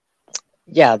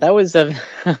 Yeah, that was I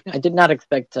did not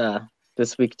expect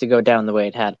this week to go down the way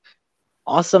it had.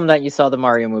 Awesome that you saw the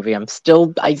Mario movie. I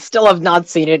still have not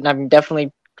seen it, and I'm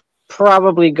definitely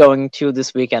probably going to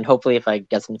this weekend. Hopefully, if I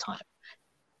get some time.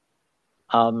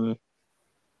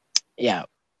 Yeah.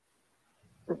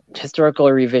 Historical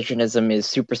revisionism is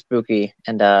super spooky,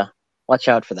 and watch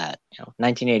out for that.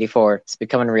 1984. It's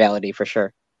becoming reality for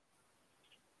sure.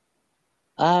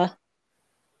 Yeah,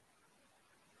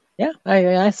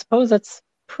 I suppose that's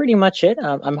pretty much it.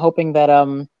 I'm hoping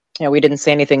that we didn't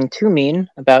say anything too mean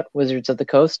about Wizards of the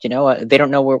Coast. They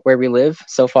don't know where we live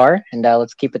so far, and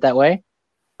let's keep it that way.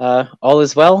 All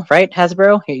is well, right,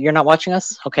 Hasbro? You're not watching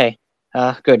us? Okay.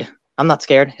 Good. I'm not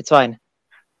scared. It's fine.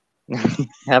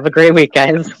 Have a great week,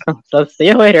 guys. So see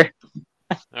you later.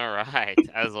 All right.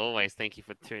 As always, thank you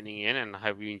for tuning in, and I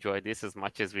hope you enjoyed this as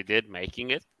much as we did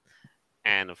making it.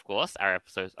 And of course, our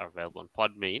episodes are available on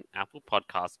Podbean, Apple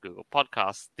Podcasts, Google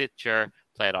Podcasts, Stitcher,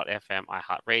 Player.fm,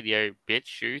 iHeartRadio,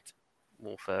 BitChute,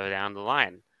 more further down the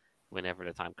line, whenever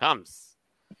the time comes.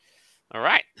 All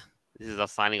right. This is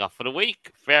us signing off for the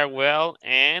week. Farewell,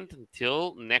 and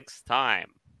until next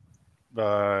time.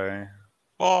 Bye.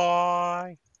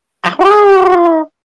 Bye. Ow!